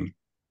happened to him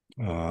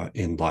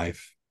in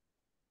life.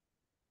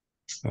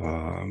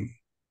 And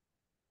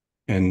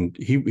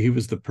he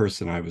was the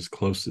person I was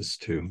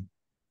closest to,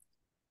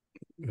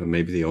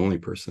 maybe the only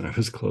person I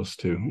was close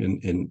to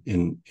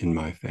in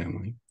my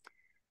family.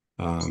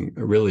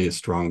 Really a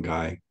strong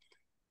guy.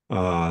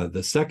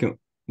 The second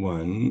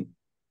one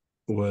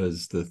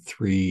was the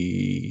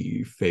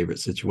 3 favorite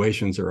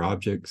situations or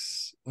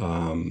objects.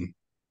 And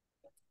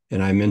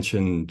I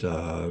mentioned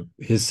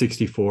his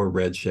 64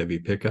 red Chevy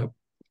pickup,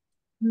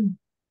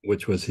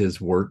 which was his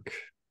work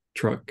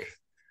truck.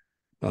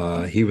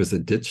 He was a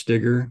ditch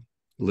digger,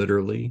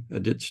 literally a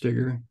ditch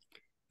digger,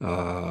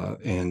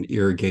 and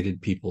irrigated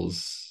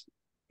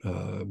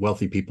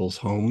wealthy people's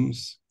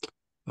homes.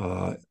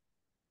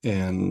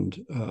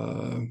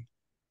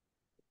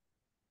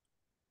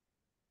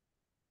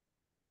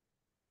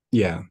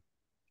 Yeah,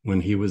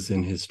 when he was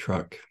in his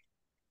truck,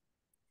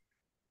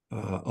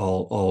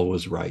 all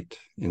was right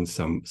in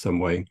some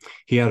way.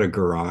 He had a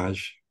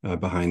garage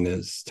behind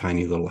this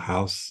tiny little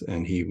house,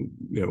 and he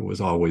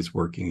was always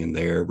working in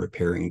there,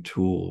 repairing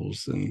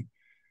tools and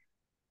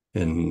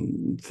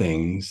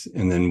things.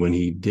 And then when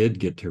he did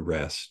get to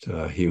rest,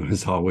 he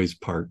was always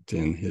parked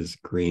in his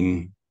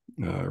green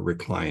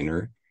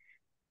recliner,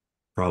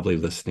 probably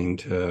listening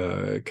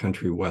to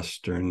country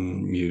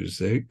western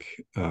music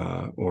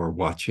or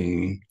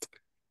watching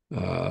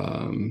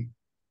the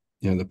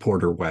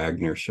Porter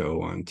Wagner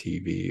show on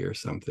TV or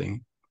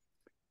something.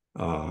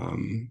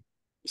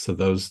 So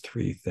those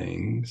 3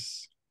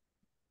 things.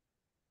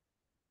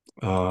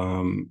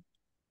 And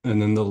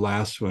then the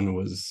last one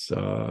was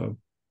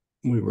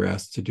we were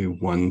asked to do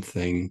one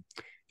thing,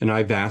 and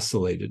I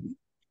vacillated.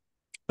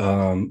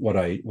 What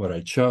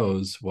I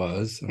chose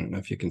was, I don't know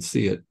if you can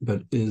see it,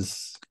 but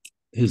is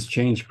his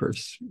change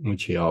purse,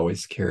 which he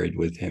always carried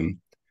with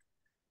him.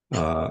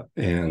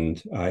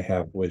 And I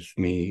have with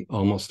me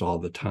almost all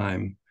the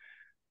time.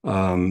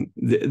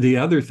 The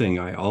other thing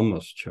I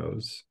almost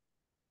chose,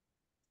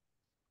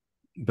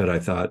 but I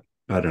thought,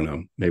 I don't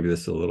know, maybe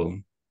this is a little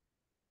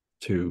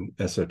too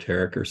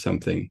esoteric or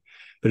something,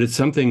 but it's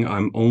something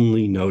I'm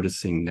only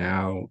noticing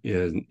now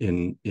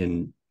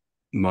in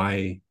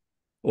my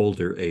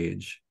older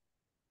age.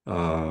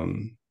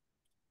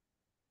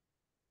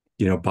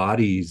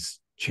 Bodies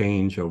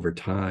change over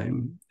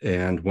time.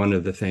 And one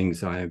of the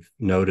things I've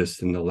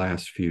noticed in the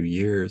last few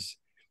years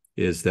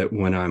is that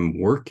when I'm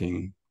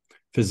working,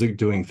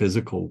 doing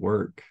physical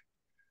work,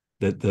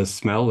 that the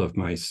smell of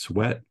my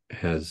sweat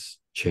has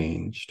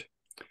changed.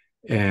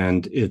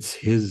 And it's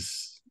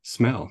his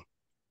smell.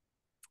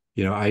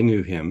 I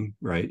knew him,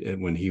 right,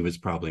 when he was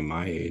probably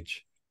my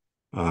age,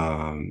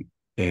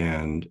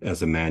 and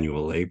as a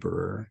manual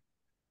laborer.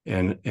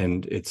 And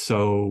it's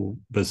so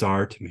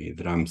bizarre to me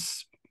that I'm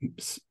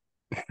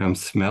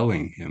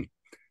smelling him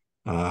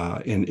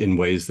in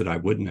ways that I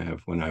wouldn't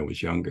have when I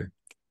was younger.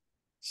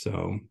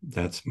 So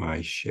that's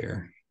my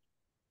share.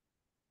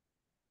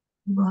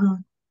 Wow.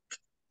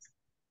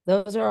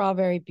 Those are all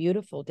very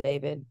beautiful,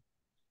 David.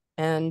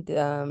 And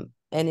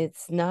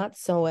it's not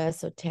so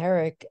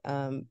esoteric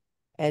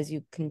as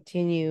you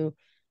continue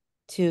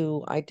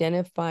to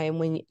identify,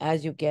 and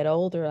as you get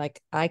older,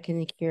 like I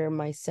can hear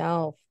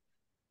myself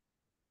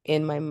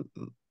in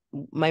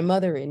my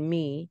mother in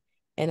me,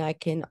 and I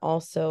can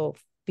also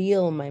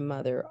feel my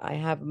mother. I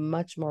have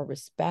much more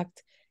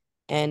respect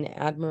and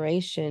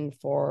admiration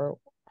for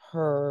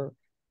her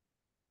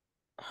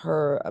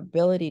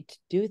ability to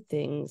do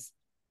things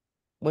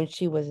when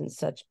she was in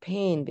such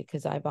pain,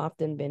 because I've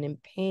often been in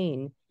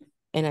pain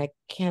and I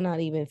cannot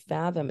even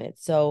fathom it.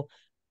 So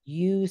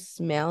you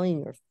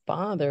smelling your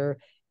father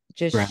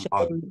just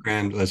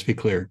let's be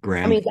clear,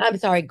 I'm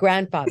sorry,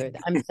 grandfather.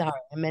 I'm sorry,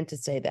 I meant to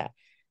say that.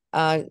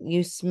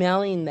 You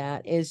smelling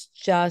that is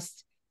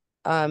just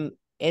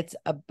it's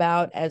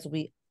about,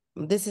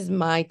 this is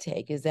my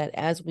take, is that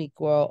as we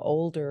grow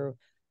older,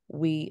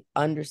 we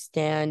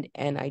understand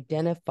and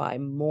identify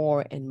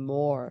more and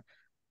more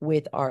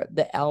with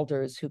the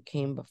elders who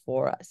came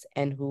before us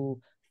and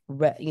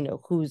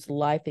whose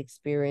life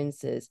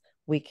experiences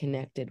we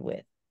connected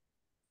with.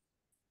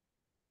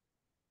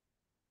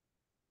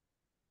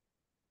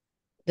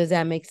 Does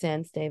that make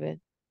sense, David?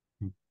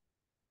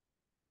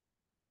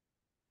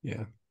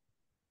 Yeah.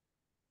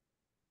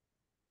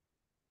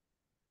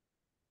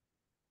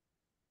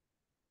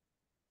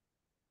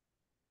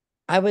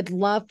 I would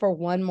love for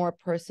one more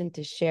person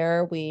to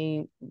share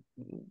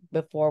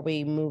before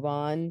we move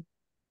on.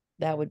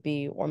 That would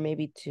be, or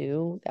maybe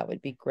 2, that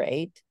would be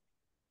great.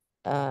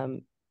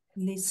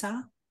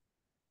 Lisa.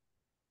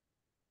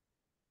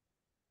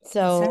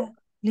 So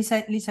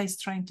Lisa is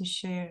trying to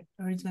share,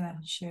 or is gonna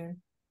share.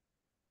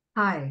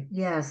 Hi,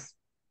 yes.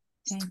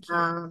 Thank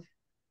you.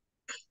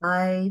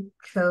 I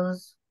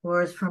chose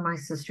words for my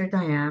sister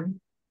Diane,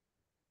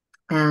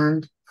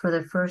 and for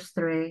the first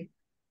 3,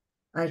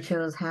 I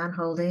chose hand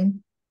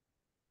holding,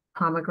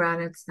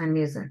 pomegranates, and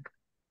music.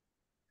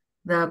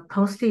 The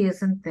postie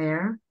isn't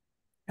there.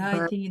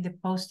 I think the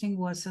posting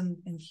wasn't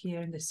in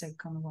here in the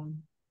second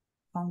one.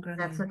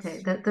 pomegranates. That's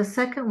okay. The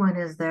second one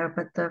is there,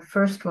 but the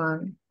first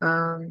one,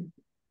 the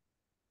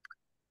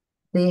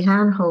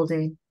hand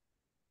holding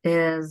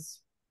is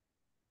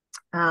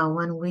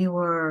when we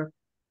were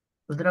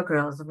little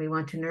girls and we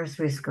went to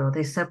nursery school,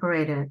 they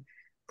separated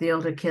the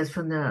older kids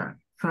from the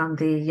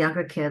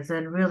younger kids,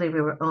 and really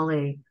we were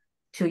only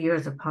 2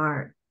 years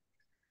apart.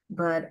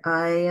 But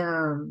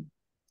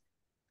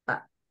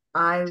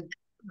I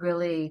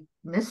really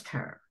missed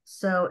her.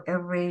 So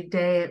every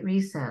day at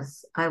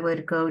recess, I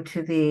would go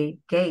to the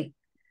gate,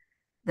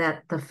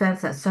 that the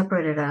fence that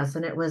separated us,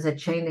 and it was a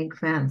chain link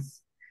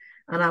fence.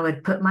 And I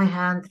would put my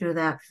hand through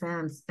that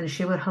fence and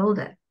she would hold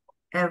it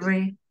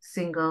every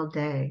single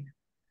day.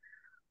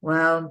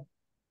 Well,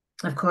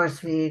 of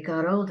course, we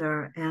got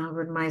older, and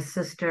when my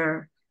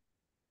sister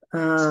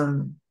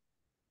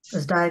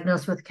was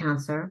diagnosed with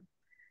cancer,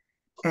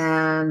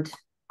 and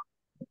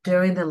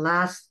during the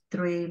last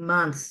 3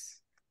 months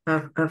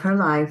of her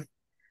life,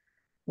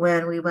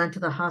 when we went to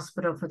the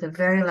hospital for the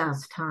very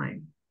last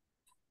time,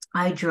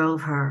 I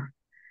drove her,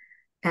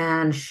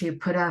 and she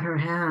put out her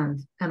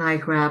hand and I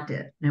grabbed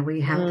it, and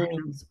we held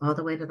hands all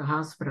the way to the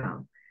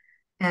hospital.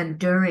 And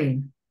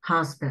during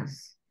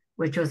hospice,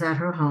 which was at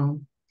her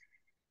home,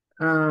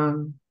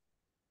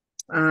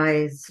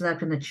 I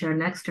slept in the chair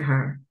next to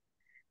her,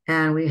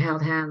 and we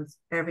held hands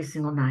every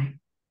single night.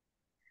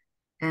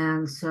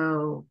 And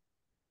so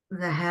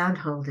the hand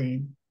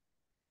holding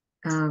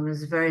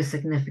is very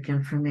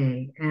significant for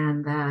me,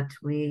 and that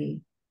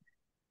we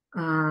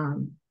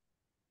were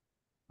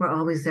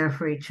always there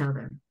for each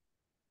other.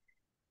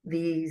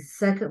 The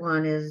second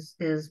one is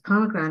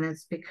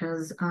pomegranates,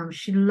 because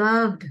she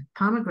loved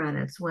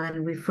pomegranates.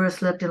 When we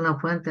first lived in La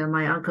Puente,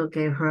 my uncle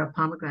gave her a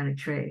pomegranate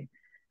tree,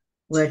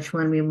 which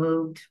when we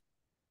moved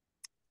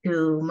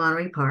to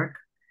Monterey Park,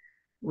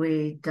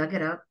 we dug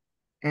it up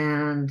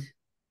and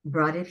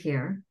brought it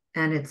here,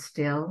 and it's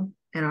still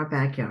in our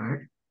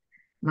backyard.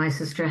 My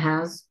sister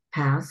has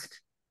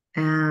passed,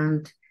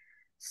 and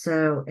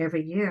so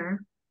every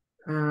year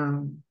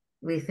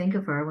we think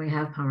of her. We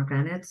have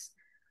pomegranates.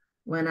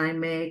 When I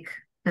make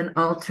an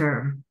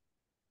altar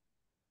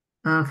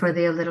for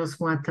Dia de Los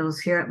Muertos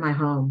here at my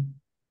home,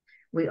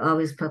 we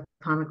always put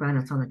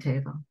pomegranates on the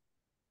table.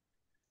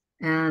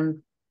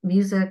 And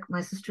music,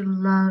 my sister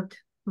loved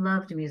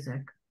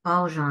music,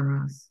 all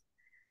genres.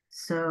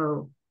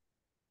 So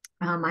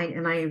I'm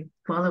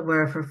well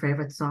aware of her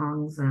favorite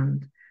songs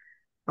and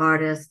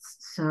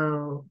artists.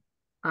 So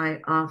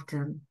I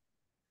often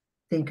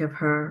think of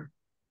her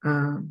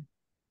when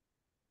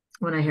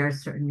I hear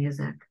certain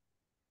music.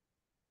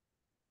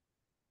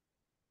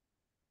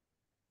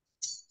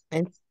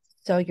 And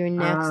so your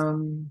next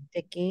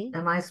sticky.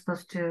 Am I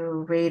supposed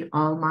to read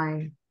all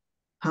my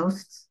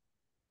posts?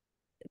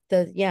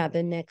 The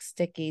next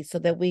sticky, so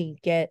that we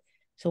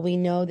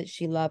know that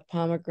she loved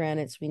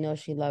pomegranates. We know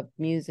she loved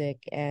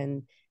music,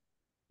 and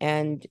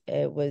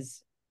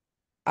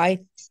I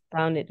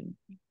found it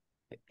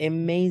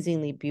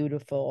amazingly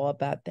beautiful, all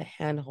about the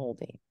hand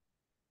holding.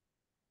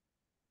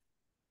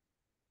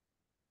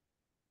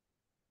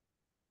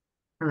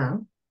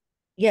 Hello?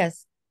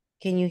 Yes.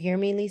 Can you hear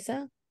me,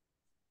 Lisa?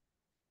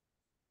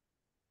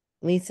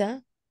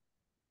 Lisa?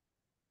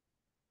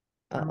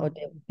 Can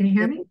you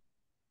hear me?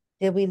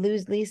 Did we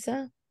lose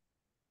Lisa?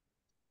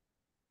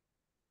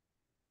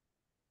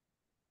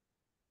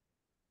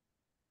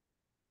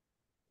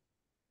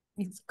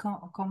 It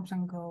comes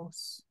and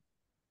goes.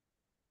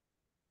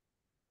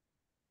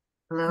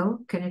 Hello?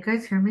 Can you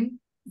guys hear me?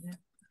 Yeah.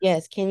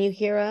 Yes. Can you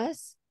hear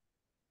us?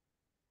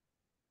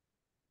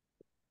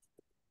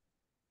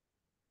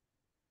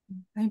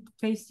 I'm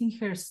pasting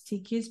her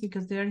stickies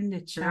because they're in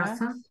the chat.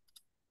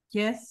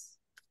 Yes.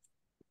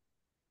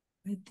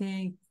 I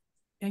think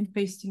I'm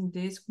pasting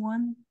this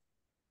one.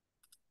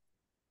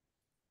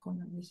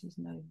 This is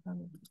not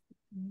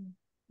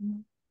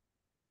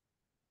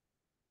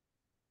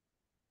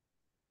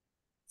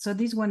So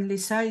this one,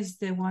 Lisa, is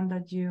the one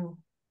that you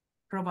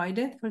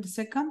provided for the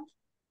second?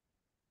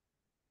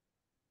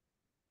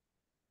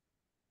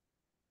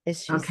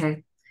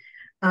 Okay.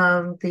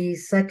 The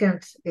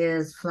second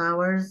is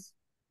flowers,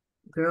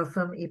 girl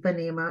from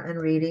Ipanema and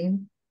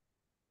reading.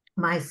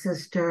 My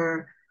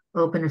sister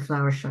opened a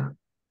flower shop,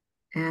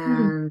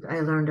 and I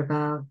learned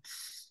about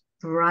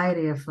a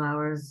variety of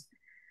flowers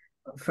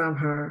from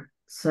her.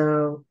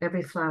 So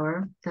every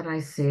flower that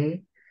I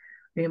see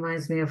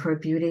reminds me of her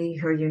beauty,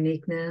 her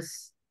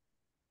uniqueness,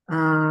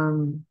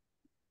 her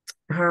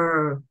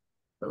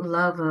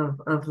love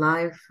of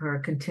life, her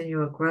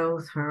continual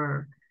growth,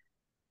 her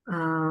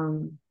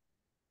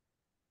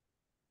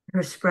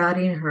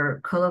sprouting,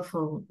 her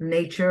colorful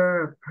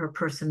nature, her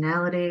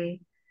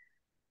personality,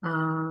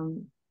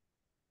 the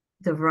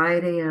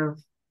variety of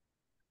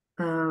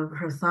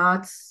her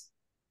thoughts,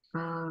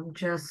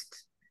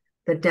 just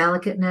the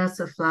delicateness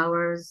of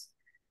flowers,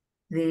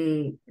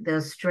 the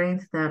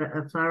strength that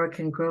a flower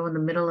can grow in the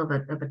middle of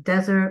a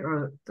desert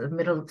or the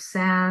middle of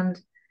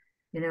sand,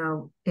 in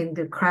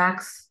the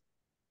cracks,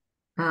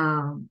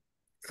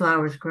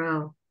 flowers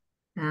grow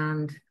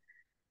and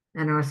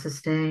are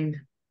sustained.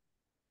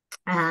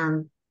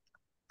 And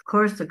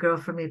course, The Girl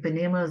from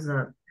Ipanema is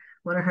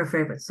one of her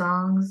favorite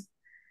songs.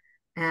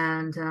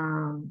 And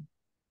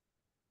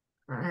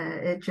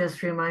it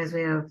just reminds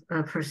me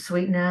of her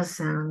sweetness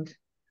and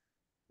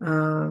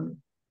um,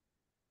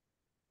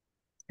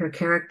 her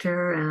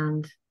character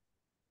and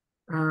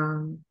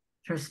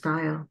her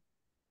style.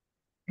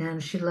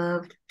 And she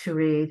loved to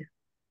read,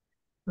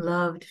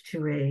 loved to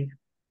read.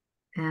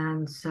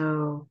 And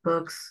so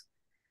books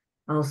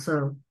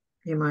also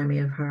remind me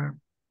of her.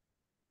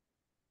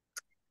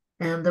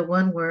 And the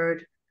one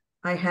word,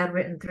 I had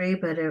written three,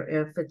 but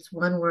if it's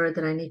one word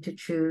that I need to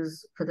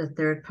choose for the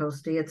third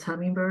postie, it's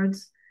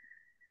hummingbirds.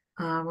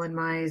 When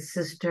my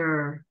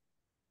sister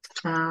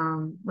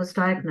was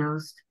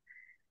diagnosed,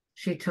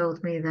 she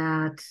told me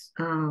that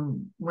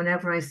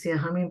whenever I see a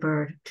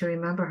hummingbird, to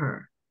remember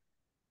her,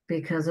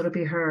 because it'll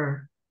be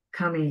her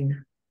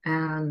coming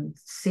and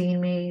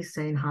seeing me,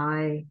 saying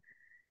hi.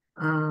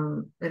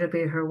 It'll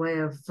be her way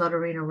of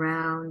fluttering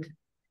around.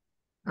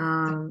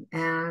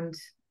 And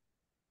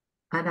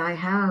I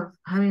have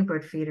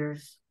hummingbird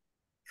feeders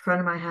in front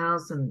of my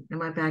house and in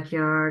my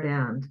backyard,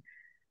 and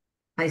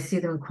I see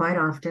them quite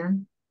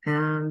often.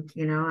 And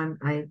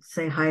I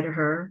say hi to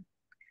her,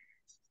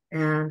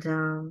 and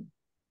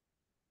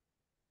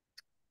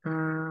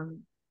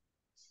um,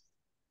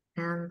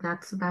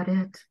 that's about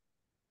it.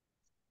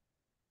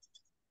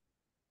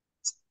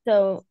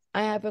 So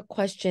I have a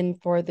question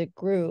for the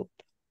group.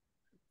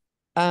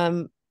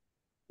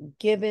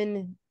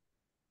 Given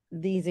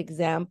these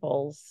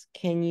examples,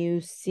 can you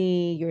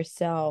see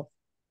yourself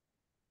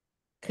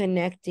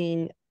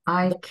connecting?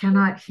 I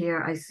cannot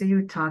hear. I see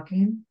you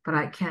talking, but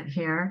I can't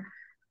hear.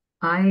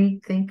 I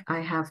think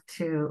I have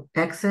to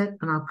exit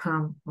and I'll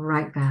come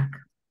right back.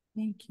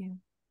 Thank you.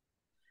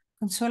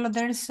 Consuelo,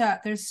 there's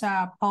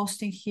a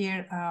posting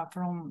here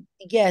from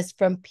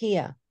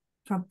Pia.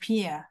 From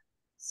Pia.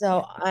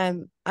 So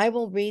I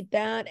will read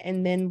that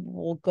and then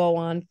we'll go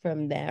on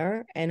from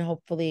there, and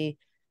hopefully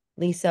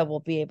Lisa will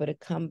be able to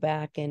come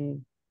back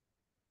and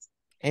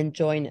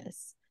join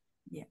us.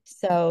 Yeah.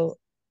 So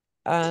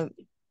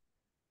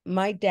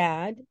my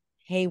dad,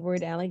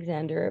 Hayward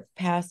Alexander,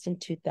 passed in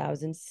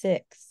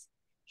 2006.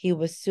 He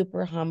was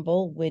super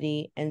humble,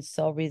 witty, and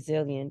so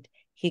resilient.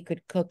 He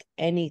could cook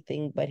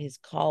anything, but his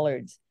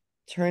collards,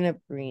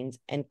 turnip greens,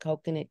 and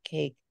coconut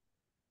cake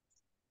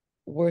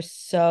were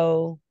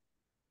so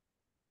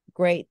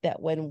great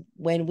that when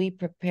we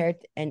prepared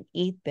and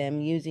eat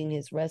them using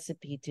his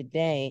recipe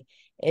today,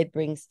 it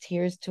brings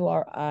tears to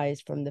our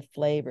eyes from the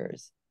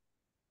flavors.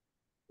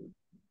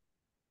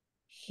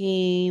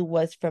 He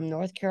was from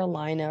North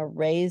Carolina,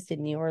 raised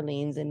in New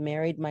Orleans, and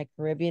married my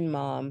Caribbean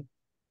mom.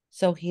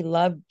 So he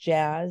loved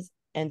jazz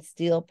and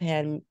steel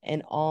pan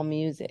and all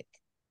music.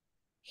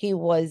 He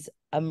was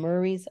a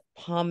Murray's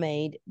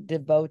pomade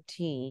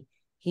devotee.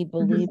 He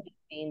believed in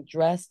being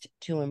dressed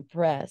to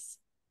impress.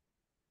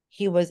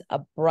 He was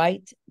a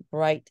bright,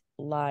 bright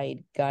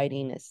light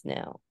guiding us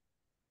now.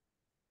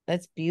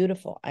 That's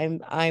beautiful.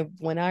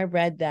 When I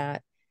read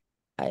that,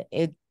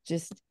 it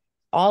just,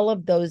 all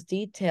of those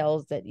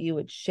details that you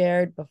had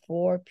shared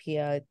before,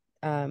 Pia,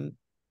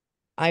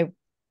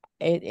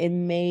 it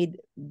made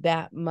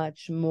that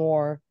much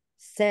more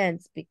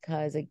sense,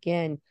 because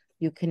again,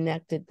 you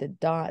connected the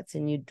dots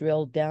and you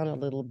drilled down a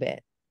little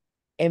bit.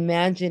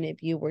 Imagine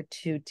if you were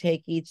to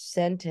take each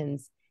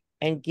sentence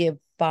and give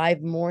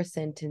 5 more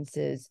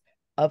sentences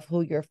of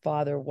who your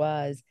father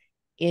was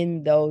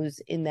in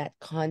that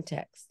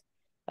context.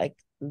 Like,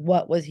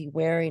 what was he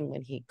wearing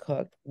when he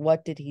cooked?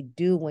 What did he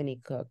do when he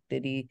cooked?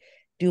 Did he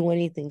do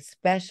anything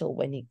special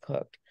when he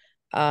cooked?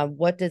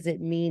 What does it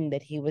mean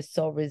that he was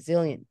so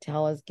resilient?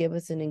 Give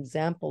us an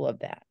example of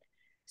that.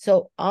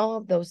 So all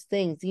of those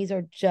things, these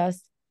are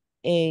just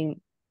a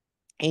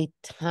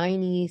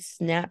tiny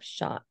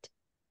snapshot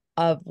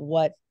of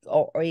what,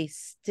 or a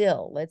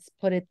still, let's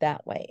put it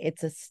that way.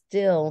 It's a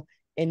still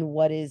in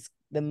what is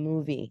the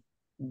movie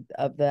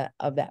of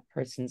that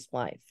person's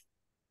life.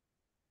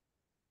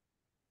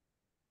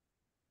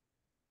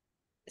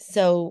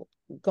 So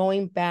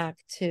going back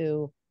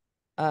to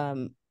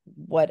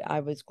what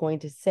I was going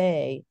to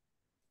say,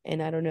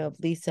 and I don't know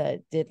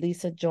if did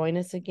Lisa join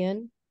us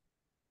again?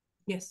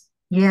 Yes.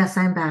 Yes,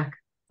 I'm back.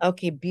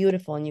 Okay,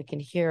 beautiful. And you can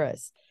hear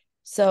us.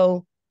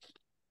 So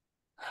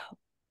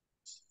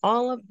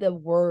all of the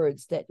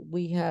words that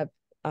we have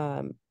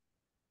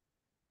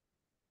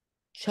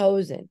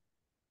chosen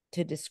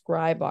to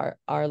describe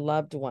our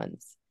loved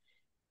ones,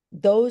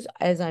 those,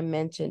 as I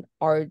mentioned,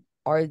 are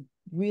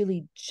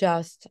really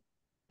just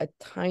a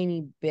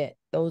tiny bit.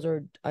 Those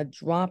are a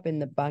drop in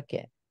the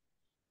bucket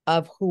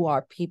of who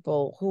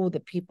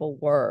the people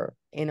were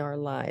in our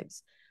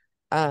lives.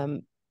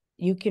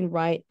 You can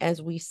write, as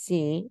we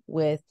see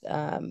with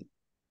The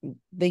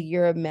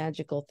Year of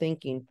Magical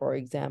Thinking, for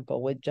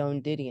example, with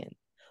Joan Didion,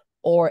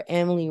 or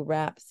Emily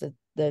Rapp's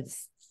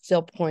the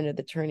Still Point of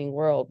the Turning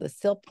World. The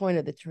Still Point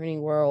of the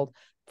Turning World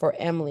for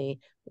Emily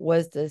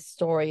was the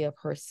story of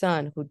her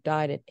son who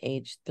died at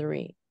age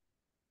 3.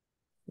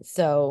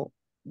 So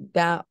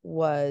that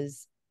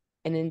was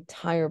an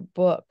entire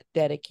book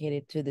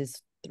dedicated to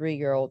this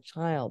 3-year-old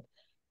child.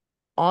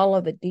 all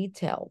of the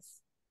details.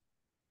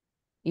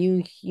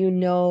 You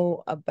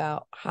know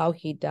about how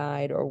he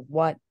died or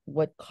what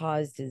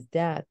caused his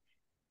death,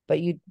 but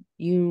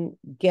you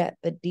get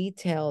the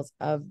details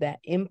of that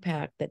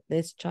impact that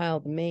this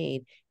child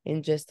made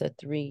in just the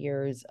 3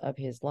 years of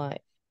his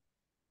life,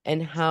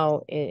 and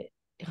how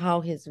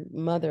his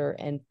mother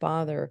and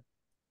father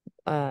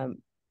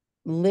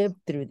lived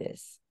through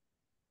this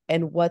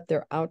and what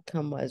their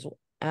outcome was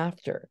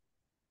after.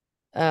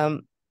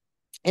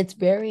 It's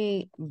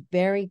very,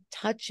 very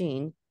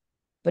touching,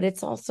 but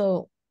it's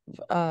also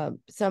a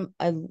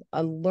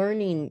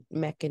learning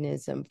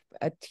mechanism,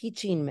 a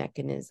teaching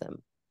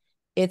mechanism.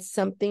 It's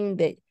something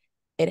that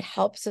it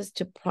helps us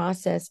to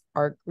process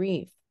our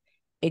grief.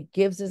 It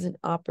gives us an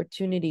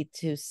opportunity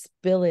to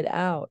spill it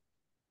out,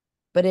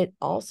 but it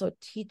also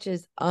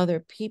teaches other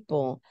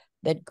people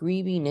that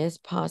grieving is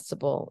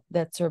possible,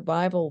 that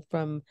survival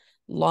from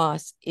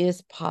loss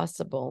is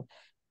possible,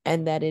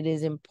 and that it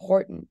is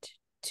important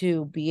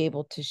to be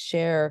able to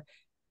share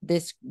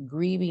this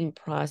grieving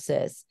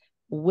process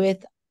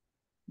with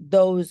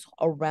those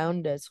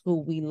around us who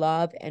we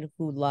love and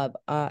who love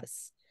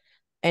us.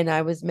 And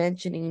I was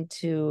mentioning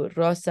to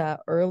Rosa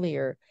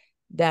earlier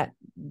that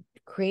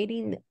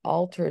creating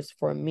altars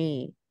for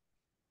me,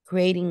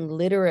 creating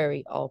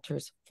literary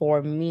altars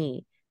for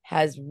me,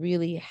 has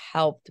really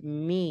helped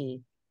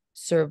me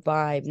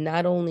survive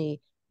not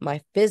only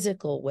my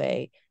physical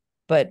way,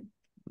 but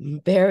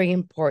very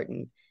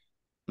important,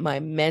 my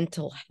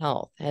mental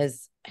health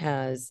has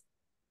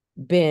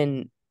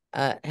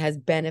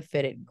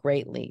benefited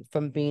greatly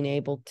from being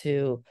able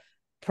to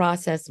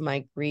process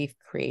my grief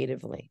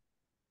creatively.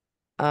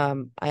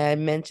 I had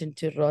mentioned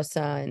to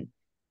Rosa,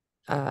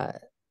 and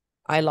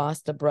I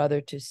lost a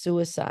brother to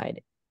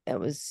suicide. It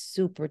was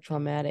super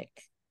traumatic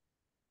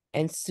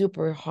and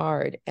super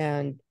hard.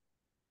 And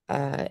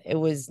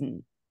if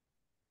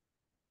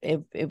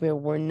it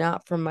were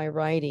not for my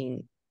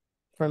writing,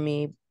 for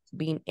me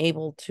being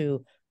able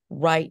to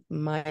write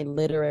my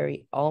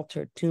literary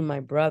altar to my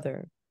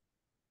brother,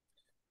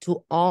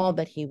 to all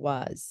that he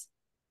was,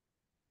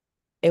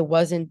 it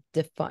wasn't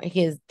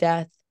his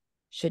death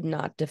should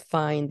not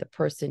define the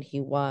person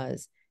he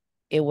was.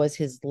 It was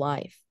his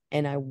life.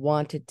 And I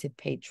wanted to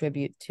pay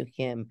tribute to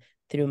him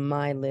through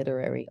my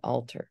literary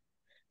altar.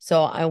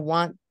 So I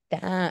want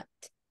that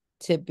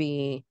to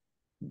be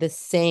the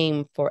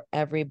same for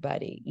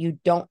everybody. You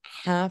don't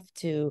have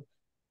to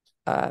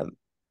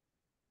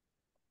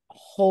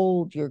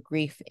hold your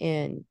grief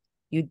in.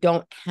 You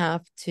don't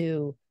have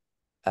to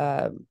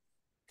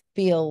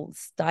feel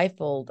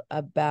stifled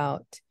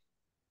about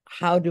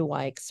how do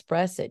I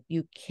express it.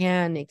 You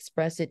can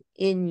express it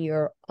in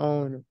your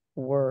own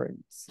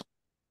words.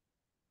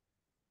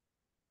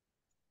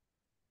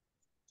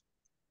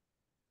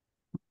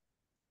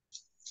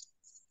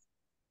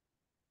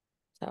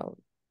 So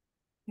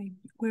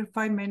we're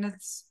 5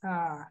 minutes.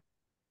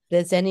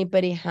 Does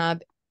anybody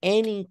have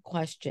any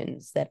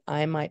questions that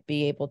I might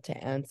be able to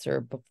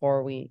answer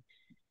before we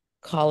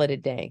call it a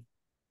day?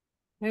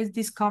 There's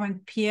this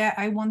comment, Pierre.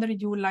 I wonder if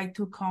you would like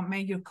to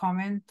make your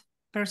comment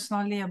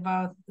personally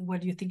about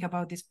what you think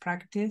about this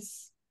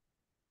practice.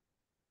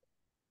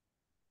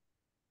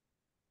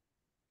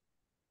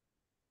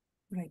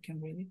 I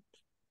can read it.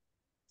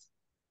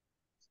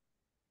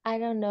 I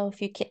don't know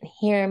if you can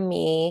hear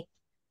me.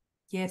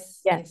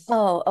 Yes. Yeah. Yes.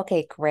 Oh,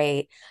 okay,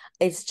 great.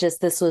 It's just,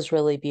 this was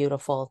really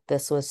beautiful.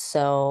 It was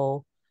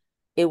so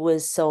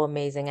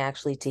amazing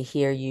actually to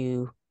hear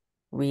you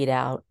read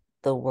out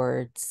the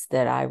words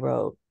that I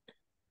wrote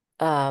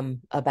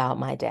about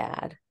my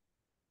dad.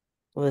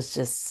 It was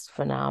just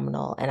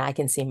phenomenal. And I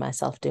can see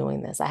myself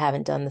doing this. I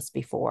haven't done this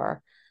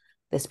before,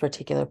 this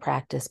particular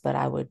practice, but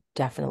I would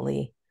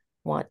definitely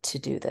want to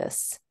do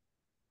this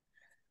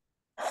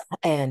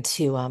and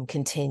to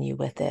continue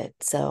with it.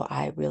 So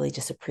I really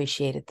just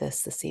appreciated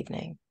this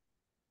evening.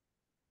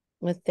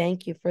 Well,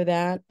 thank you for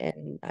that.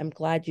 And I'm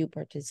glad you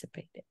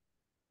participated.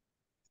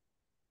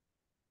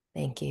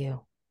 Thank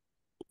you.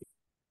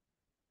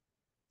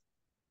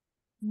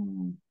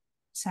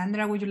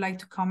 Sandra, would you like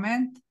to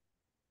comment?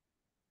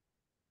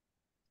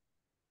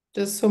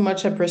 Just so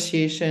much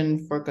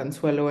appreciation for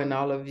Consuelo and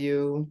all of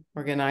you,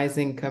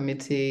 organizing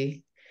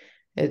committee.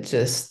 It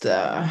just,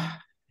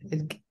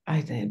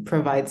 it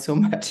provides so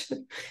much.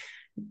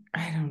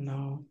 I don't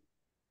know.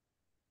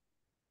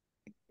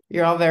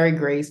 You're all very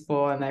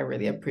graceful, and I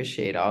really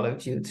appreciate all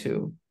of you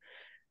too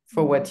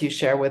for what you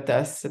share with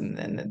us,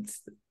 and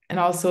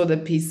also the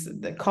piece,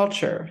 the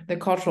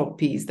cultural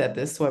piece that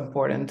is so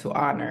important to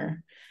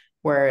honor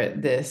where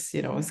this,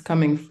 is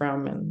coming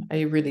from. And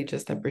I really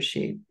just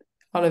appreciate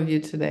all of you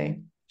today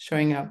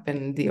showing up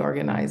in the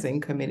organizing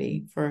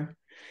committee for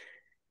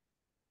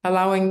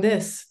allowing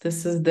this.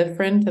 This is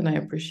different, and I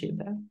appreciate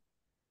that.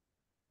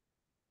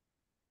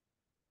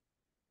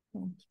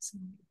 Thank you so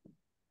much.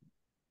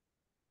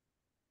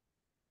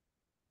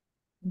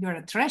 You're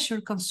a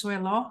treasure,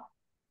 Consuelo.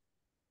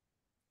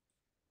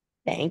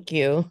 Thank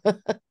you.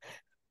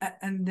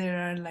 And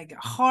there are like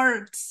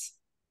hearts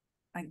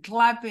and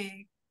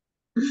clapping.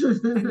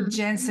 And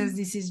Jen says,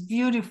 this is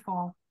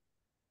beautiful.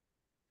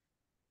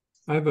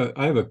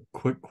 I have a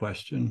quick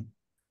question.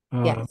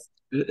 Yes.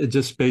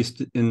 Just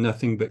based in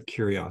nothing but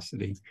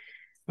curiosity.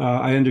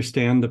 I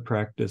understand the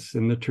practice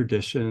and the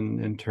tradition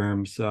in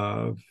terms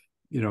of,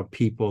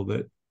 people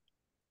that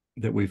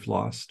we've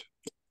lost,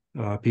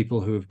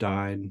 people who have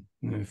died,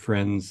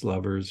 friends,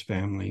 lovers,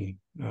 family.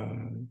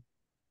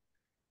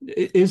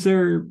 Is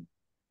there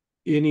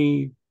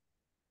any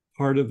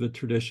part of the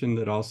tradition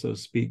that also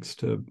speaks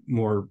to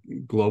more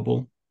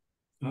global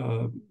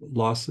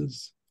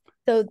losses?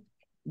 So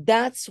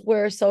that's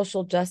where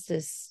social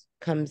justice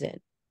comes in.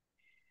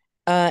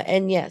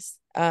 And yes,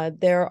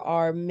 there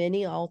are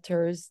many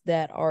altars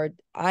that are,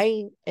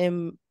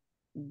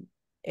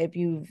 if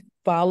you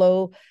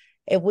follow,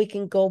 if we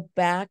can go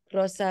back,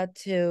 Rosa,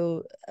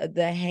 to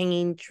the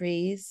hanging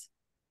trees.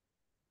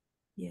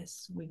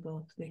 Yes, we go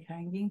to the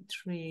hanging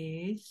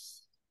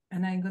trees.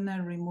 And I'm going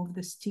to remove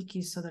the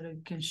stickies so that I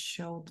can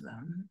show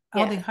them.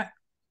 Yeah.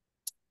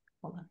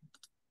 Hold on.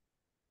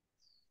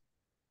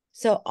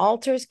 So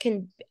altars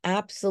can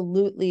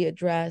absolutely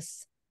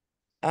address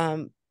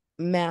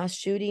mass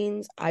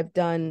shootings. I've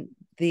done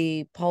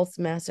the Pulse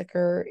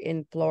Massacre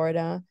in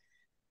Florida.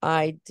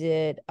 I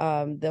did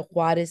the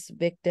Juarez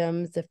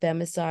victims, the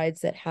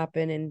femicides that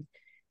happen in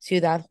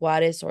Ciudad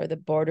Juarez or the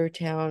border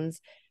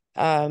towns.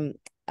 I've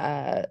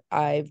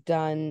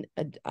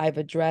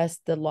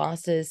addressed the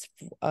losses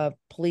of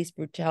police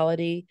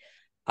brutality.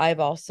 I've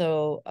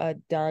also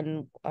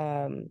done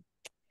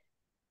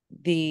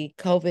the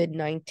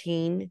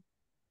COVID-19.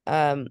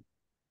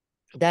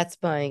 That's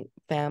my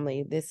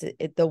family.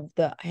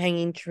 The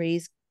hanging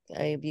trees.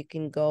 If you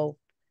can go.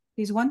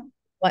 This one?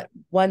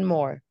 One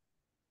more.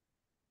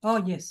 Oh,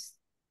 yes.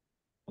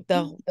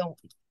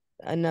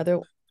 Another.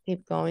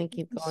 Keep going.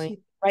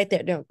 Right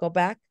there. Don't go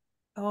back.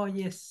 Oh,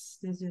 yes.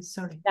 This is,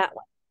 sorry. That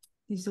one.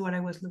 This is what I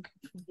was looking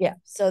for. Yeah.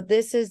 So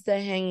this is the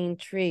hanging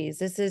trees.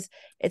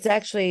 It's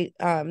actually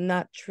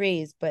not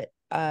trees, but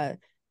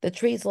the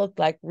trees looked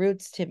like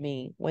roots to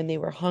me when they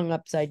were hung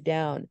upside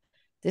down.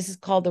 This is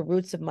called the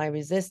roots of my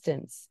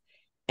resistance.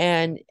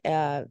 And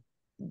if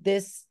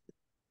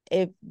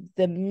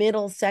the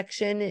middle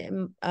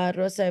section,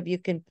 Rosa, if you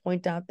can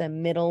point out the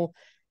middle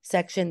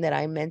section that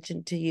I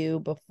mentioned to you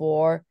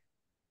before,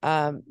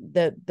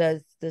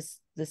 the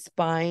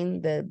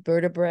spine, the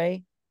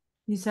vertebrae.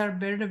 These are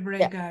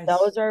vertebrae, guys.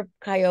 Those are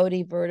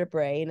coyote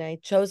vertebrae, and I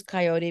chose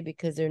coyote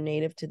because they're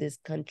native to this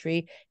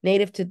country,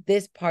 native to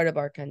this part of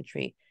our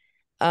country.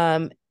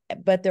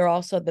 But they're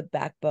also the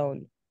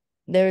backbone.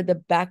 They're the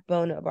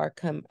backbone of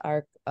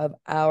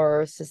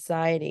our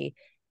society,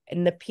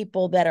 and the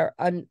people that are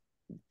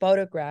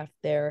photographed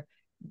there,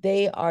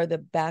 they are the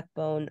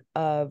backbone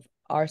of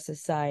our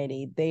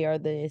society. They are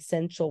the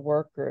essential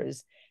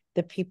workers,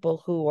 the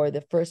people who are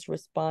the first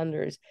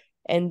responders.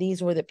 And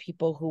these were the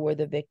people who were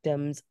the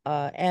victims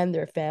and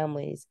their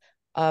families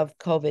of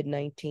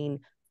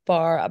COVID-19,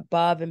 far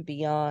above and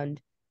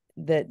beyond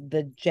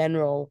the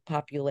general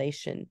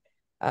population.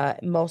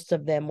 Most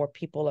of them were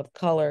people of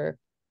color.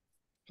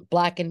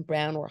 Black and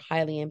brown were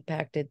highly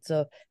impacted.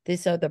 So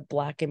these are the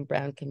Black and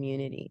brown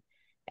community.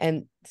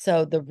 And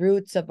so the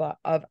roots of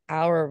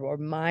our or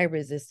my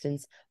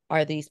resistance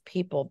are these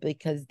people,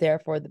 because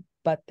therefore,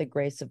 but the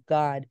grace of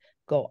God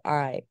go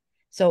I.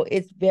 So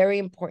it's very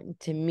important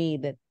to me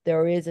that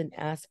there is an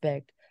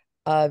aspect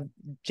of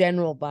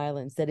general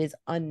violence that is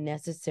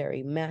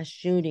unnecessary, mass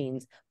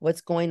shootings,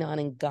 what's going on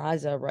in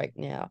Gaza right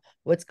now,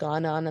 what's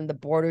gone on in the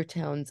border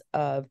towns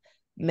of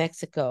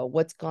Mexico,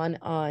 what's gone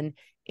on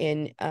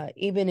in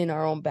even in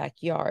our own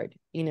backyard,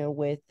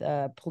 with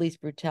police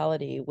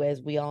brutality.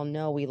 As we all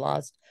know, we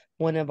lost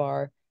one of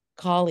our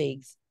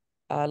colleagues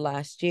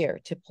last year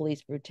to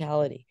police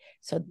brutality.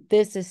 So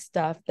this is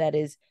stuff that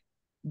is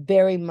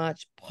very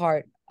much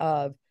part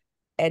of,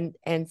 and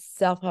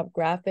self-help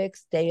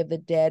graphics, Day of the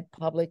Dead,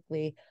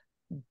 publicly,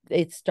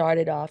 it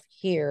started off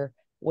here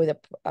with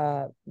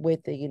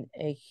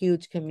a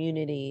huge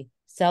community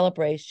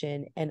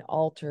celebration and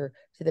altar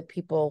to the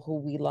people who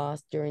we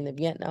lost during the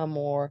Vietnam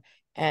War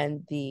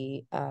and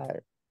the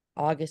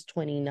August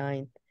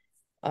 29th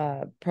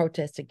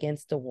protest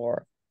against the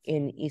war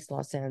in East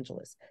Los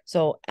Angeles.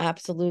 So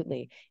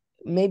absolutely,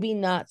 maybe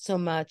not so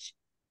much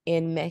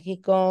in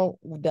Mexico,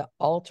 the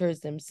altars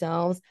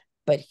themselves,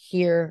 but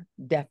here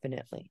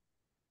definitely.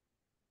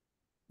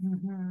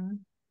 Mm-hmm.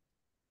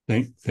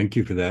 Thank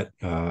you for that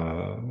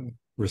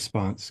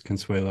response,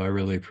 Consuelo. I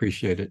really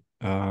appreciate it.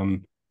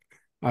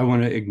 I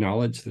want to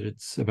acknowledge that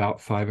it's about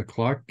 5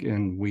 o'clock,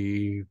 and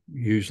we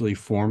usually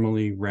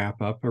formally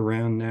wrap up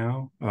around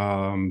now,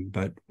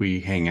 but we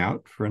hang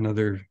out for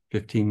another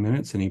 15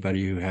 minutes.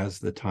 Anybody who has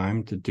the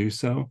time to do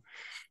so.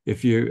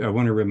 I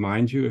want to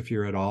remind you, if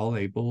you're at all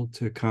able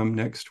to come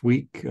next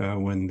week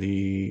when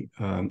the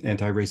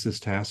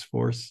Anti-Racist Task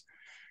Force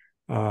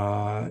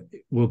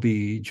will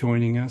be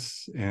joining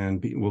us,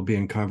 and we'll be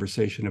in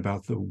conversation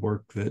about the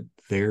work that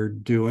they're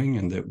doing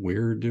and that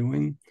we're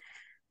doing.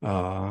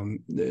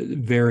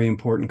 Very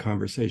important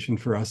conversation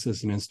for us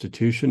as an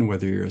institution,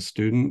 whether you're a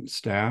student,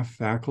 staff,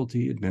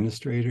 faculty,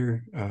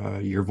 administrator.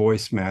 Your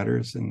voice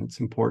matters, and it's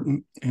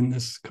important in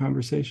this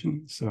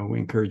conversation. So we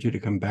encourage you to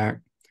come back.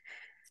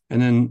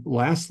 And then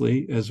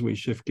lastly, as we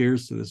shift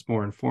gears to this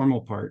more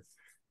informal part,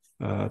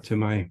 to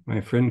my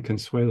friend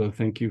Consuelo,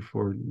 thank you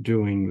for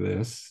doing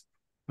this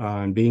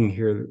and being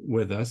here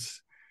with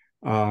us.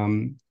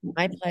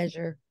 My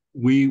pleasure.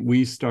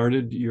 We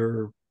started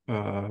your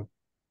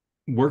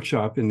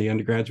workshop in the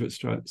undergraduate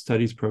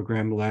studies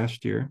program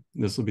last year.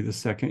 This will be the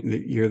second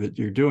year that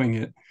you're doing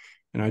it.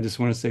 And I just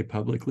want to say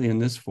publicly in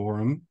this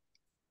forum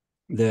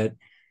that,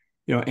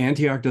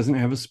 Antioch doesn't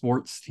have a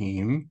sports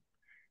team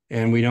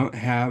and we don't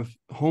have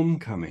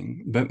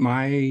homecoming, but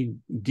my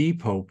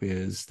deep hope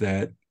is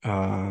that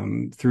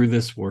through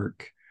this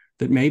work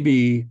that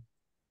maybe,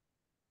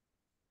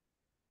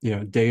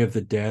 Day of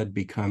the Dead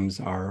becomes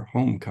our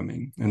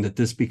homecoming, and that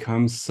this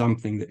becomes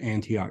something that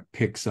Antioch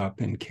picks up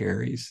and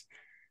carries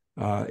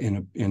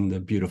in the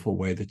beautiful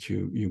way that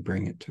you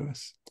bring it to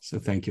us. So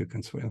thank you,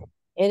 Consuelo.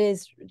 It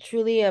is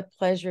truly a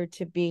pleasure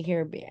to be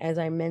here. As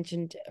I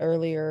mentioned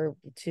earlier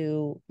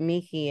to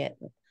Miki at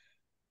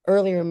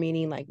earlier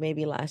meeting, like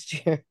maybe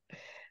last year.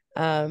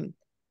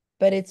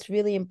 But it's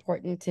really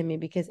important to me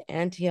because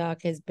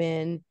Antioch has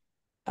been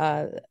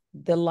the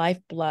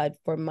lifeblood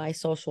for my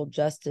social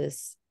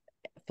justice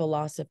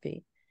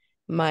philosophy.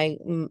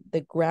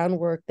 The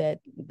groundwork that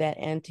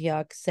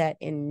Antioch set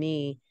in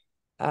me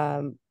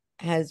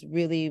has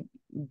really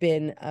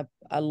been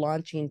a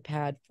launching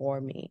pad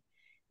for me.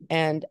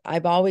 And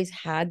I've always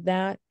had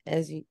that,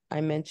 as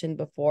I mentioned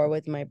before,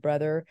 with my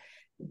brother,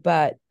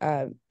 but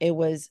it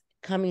was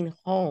coming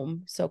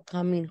home. So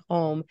coming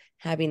home,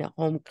 having a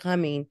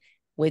homecoming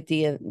with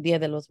Dia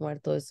de los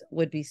Muertos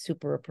would be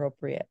super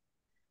appropriate.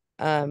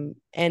 And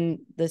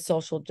the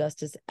social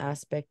justice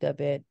aspect of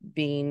it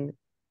being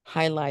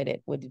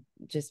highlighted would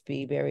just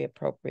be very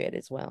appropriate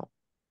as well.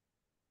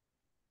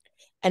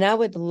 And I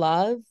would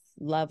love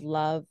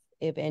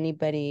if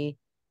anybody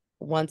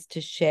wants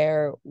to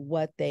share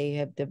what they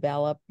have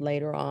developed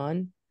later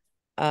on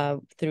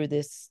through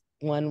this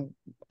one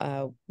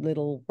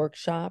little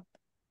workshop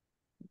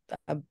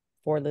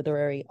for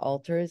literary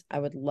altars. I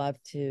would love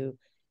to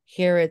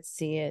hear it,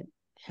 see it,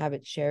 have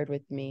it shared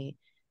with me.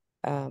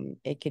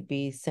 It could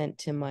be sent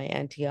to my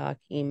Antioch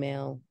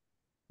email.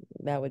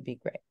 That would be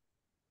great.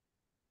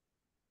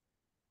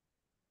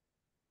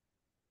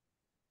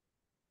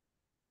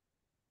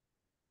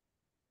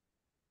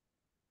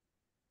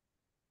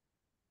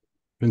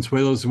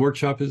 Consuelo's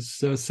workshop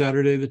is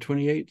Saturday the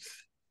 28th.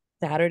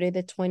 Saturday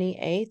the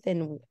 28th,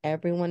 and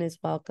everyone is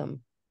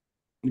welcome.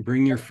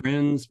 Bring your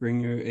friends,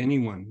 bring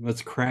anyone.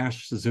 Let's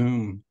crash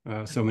Zoom.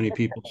 So many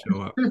people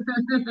show up.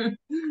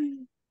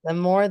 The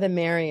more, the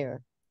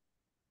merrier.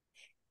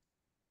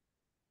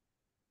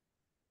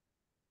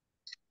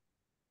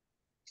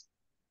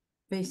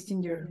 Paste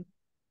in your.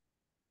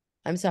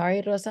 I'm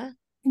sorry, Rosa?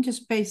 And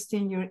just paste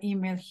in your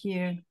email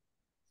here.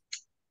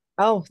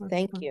 Oh,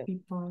 thank you.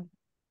 People.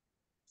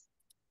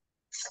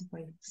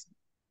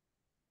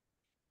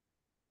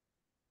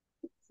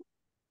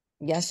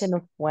 Ya se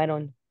nos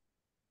fueron.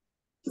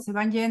 Se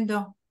van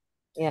yendo.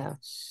 Yeah.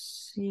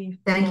 Sí,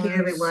 Thank you,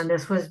 everyone.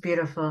 This was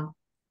beautiful.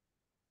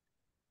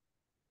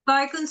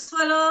 Bye,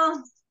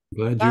 Consuelo.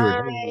 Glad you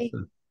were here,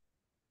 Lisa.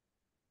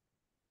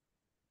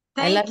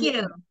 Thank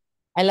you.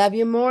 I love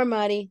you more,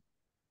 Mari.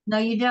 No,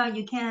 you don't.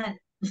 You can't.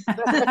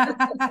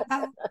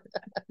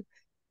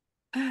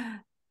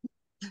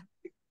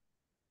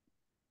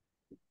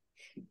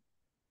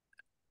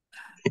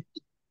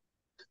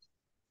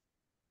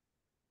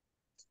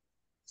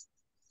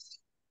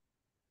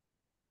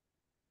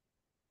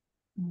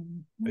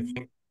 I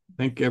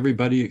think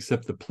everybody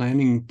except the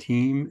planning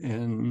team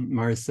and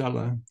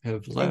Maricela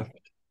have left.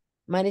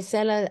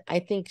 Maricela, I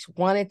think,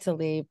 wanted to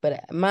leave,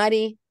 but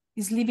Mari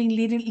is leaving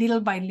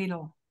little by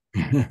little.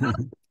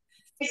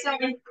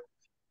 Sorry.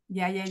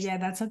 Yeah,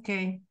 that's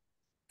okay.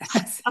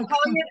 I'll call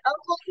you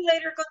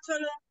later,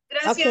 Consuelo.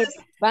 Gracias. Okay,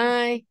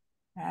 bye.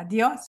 Adiós.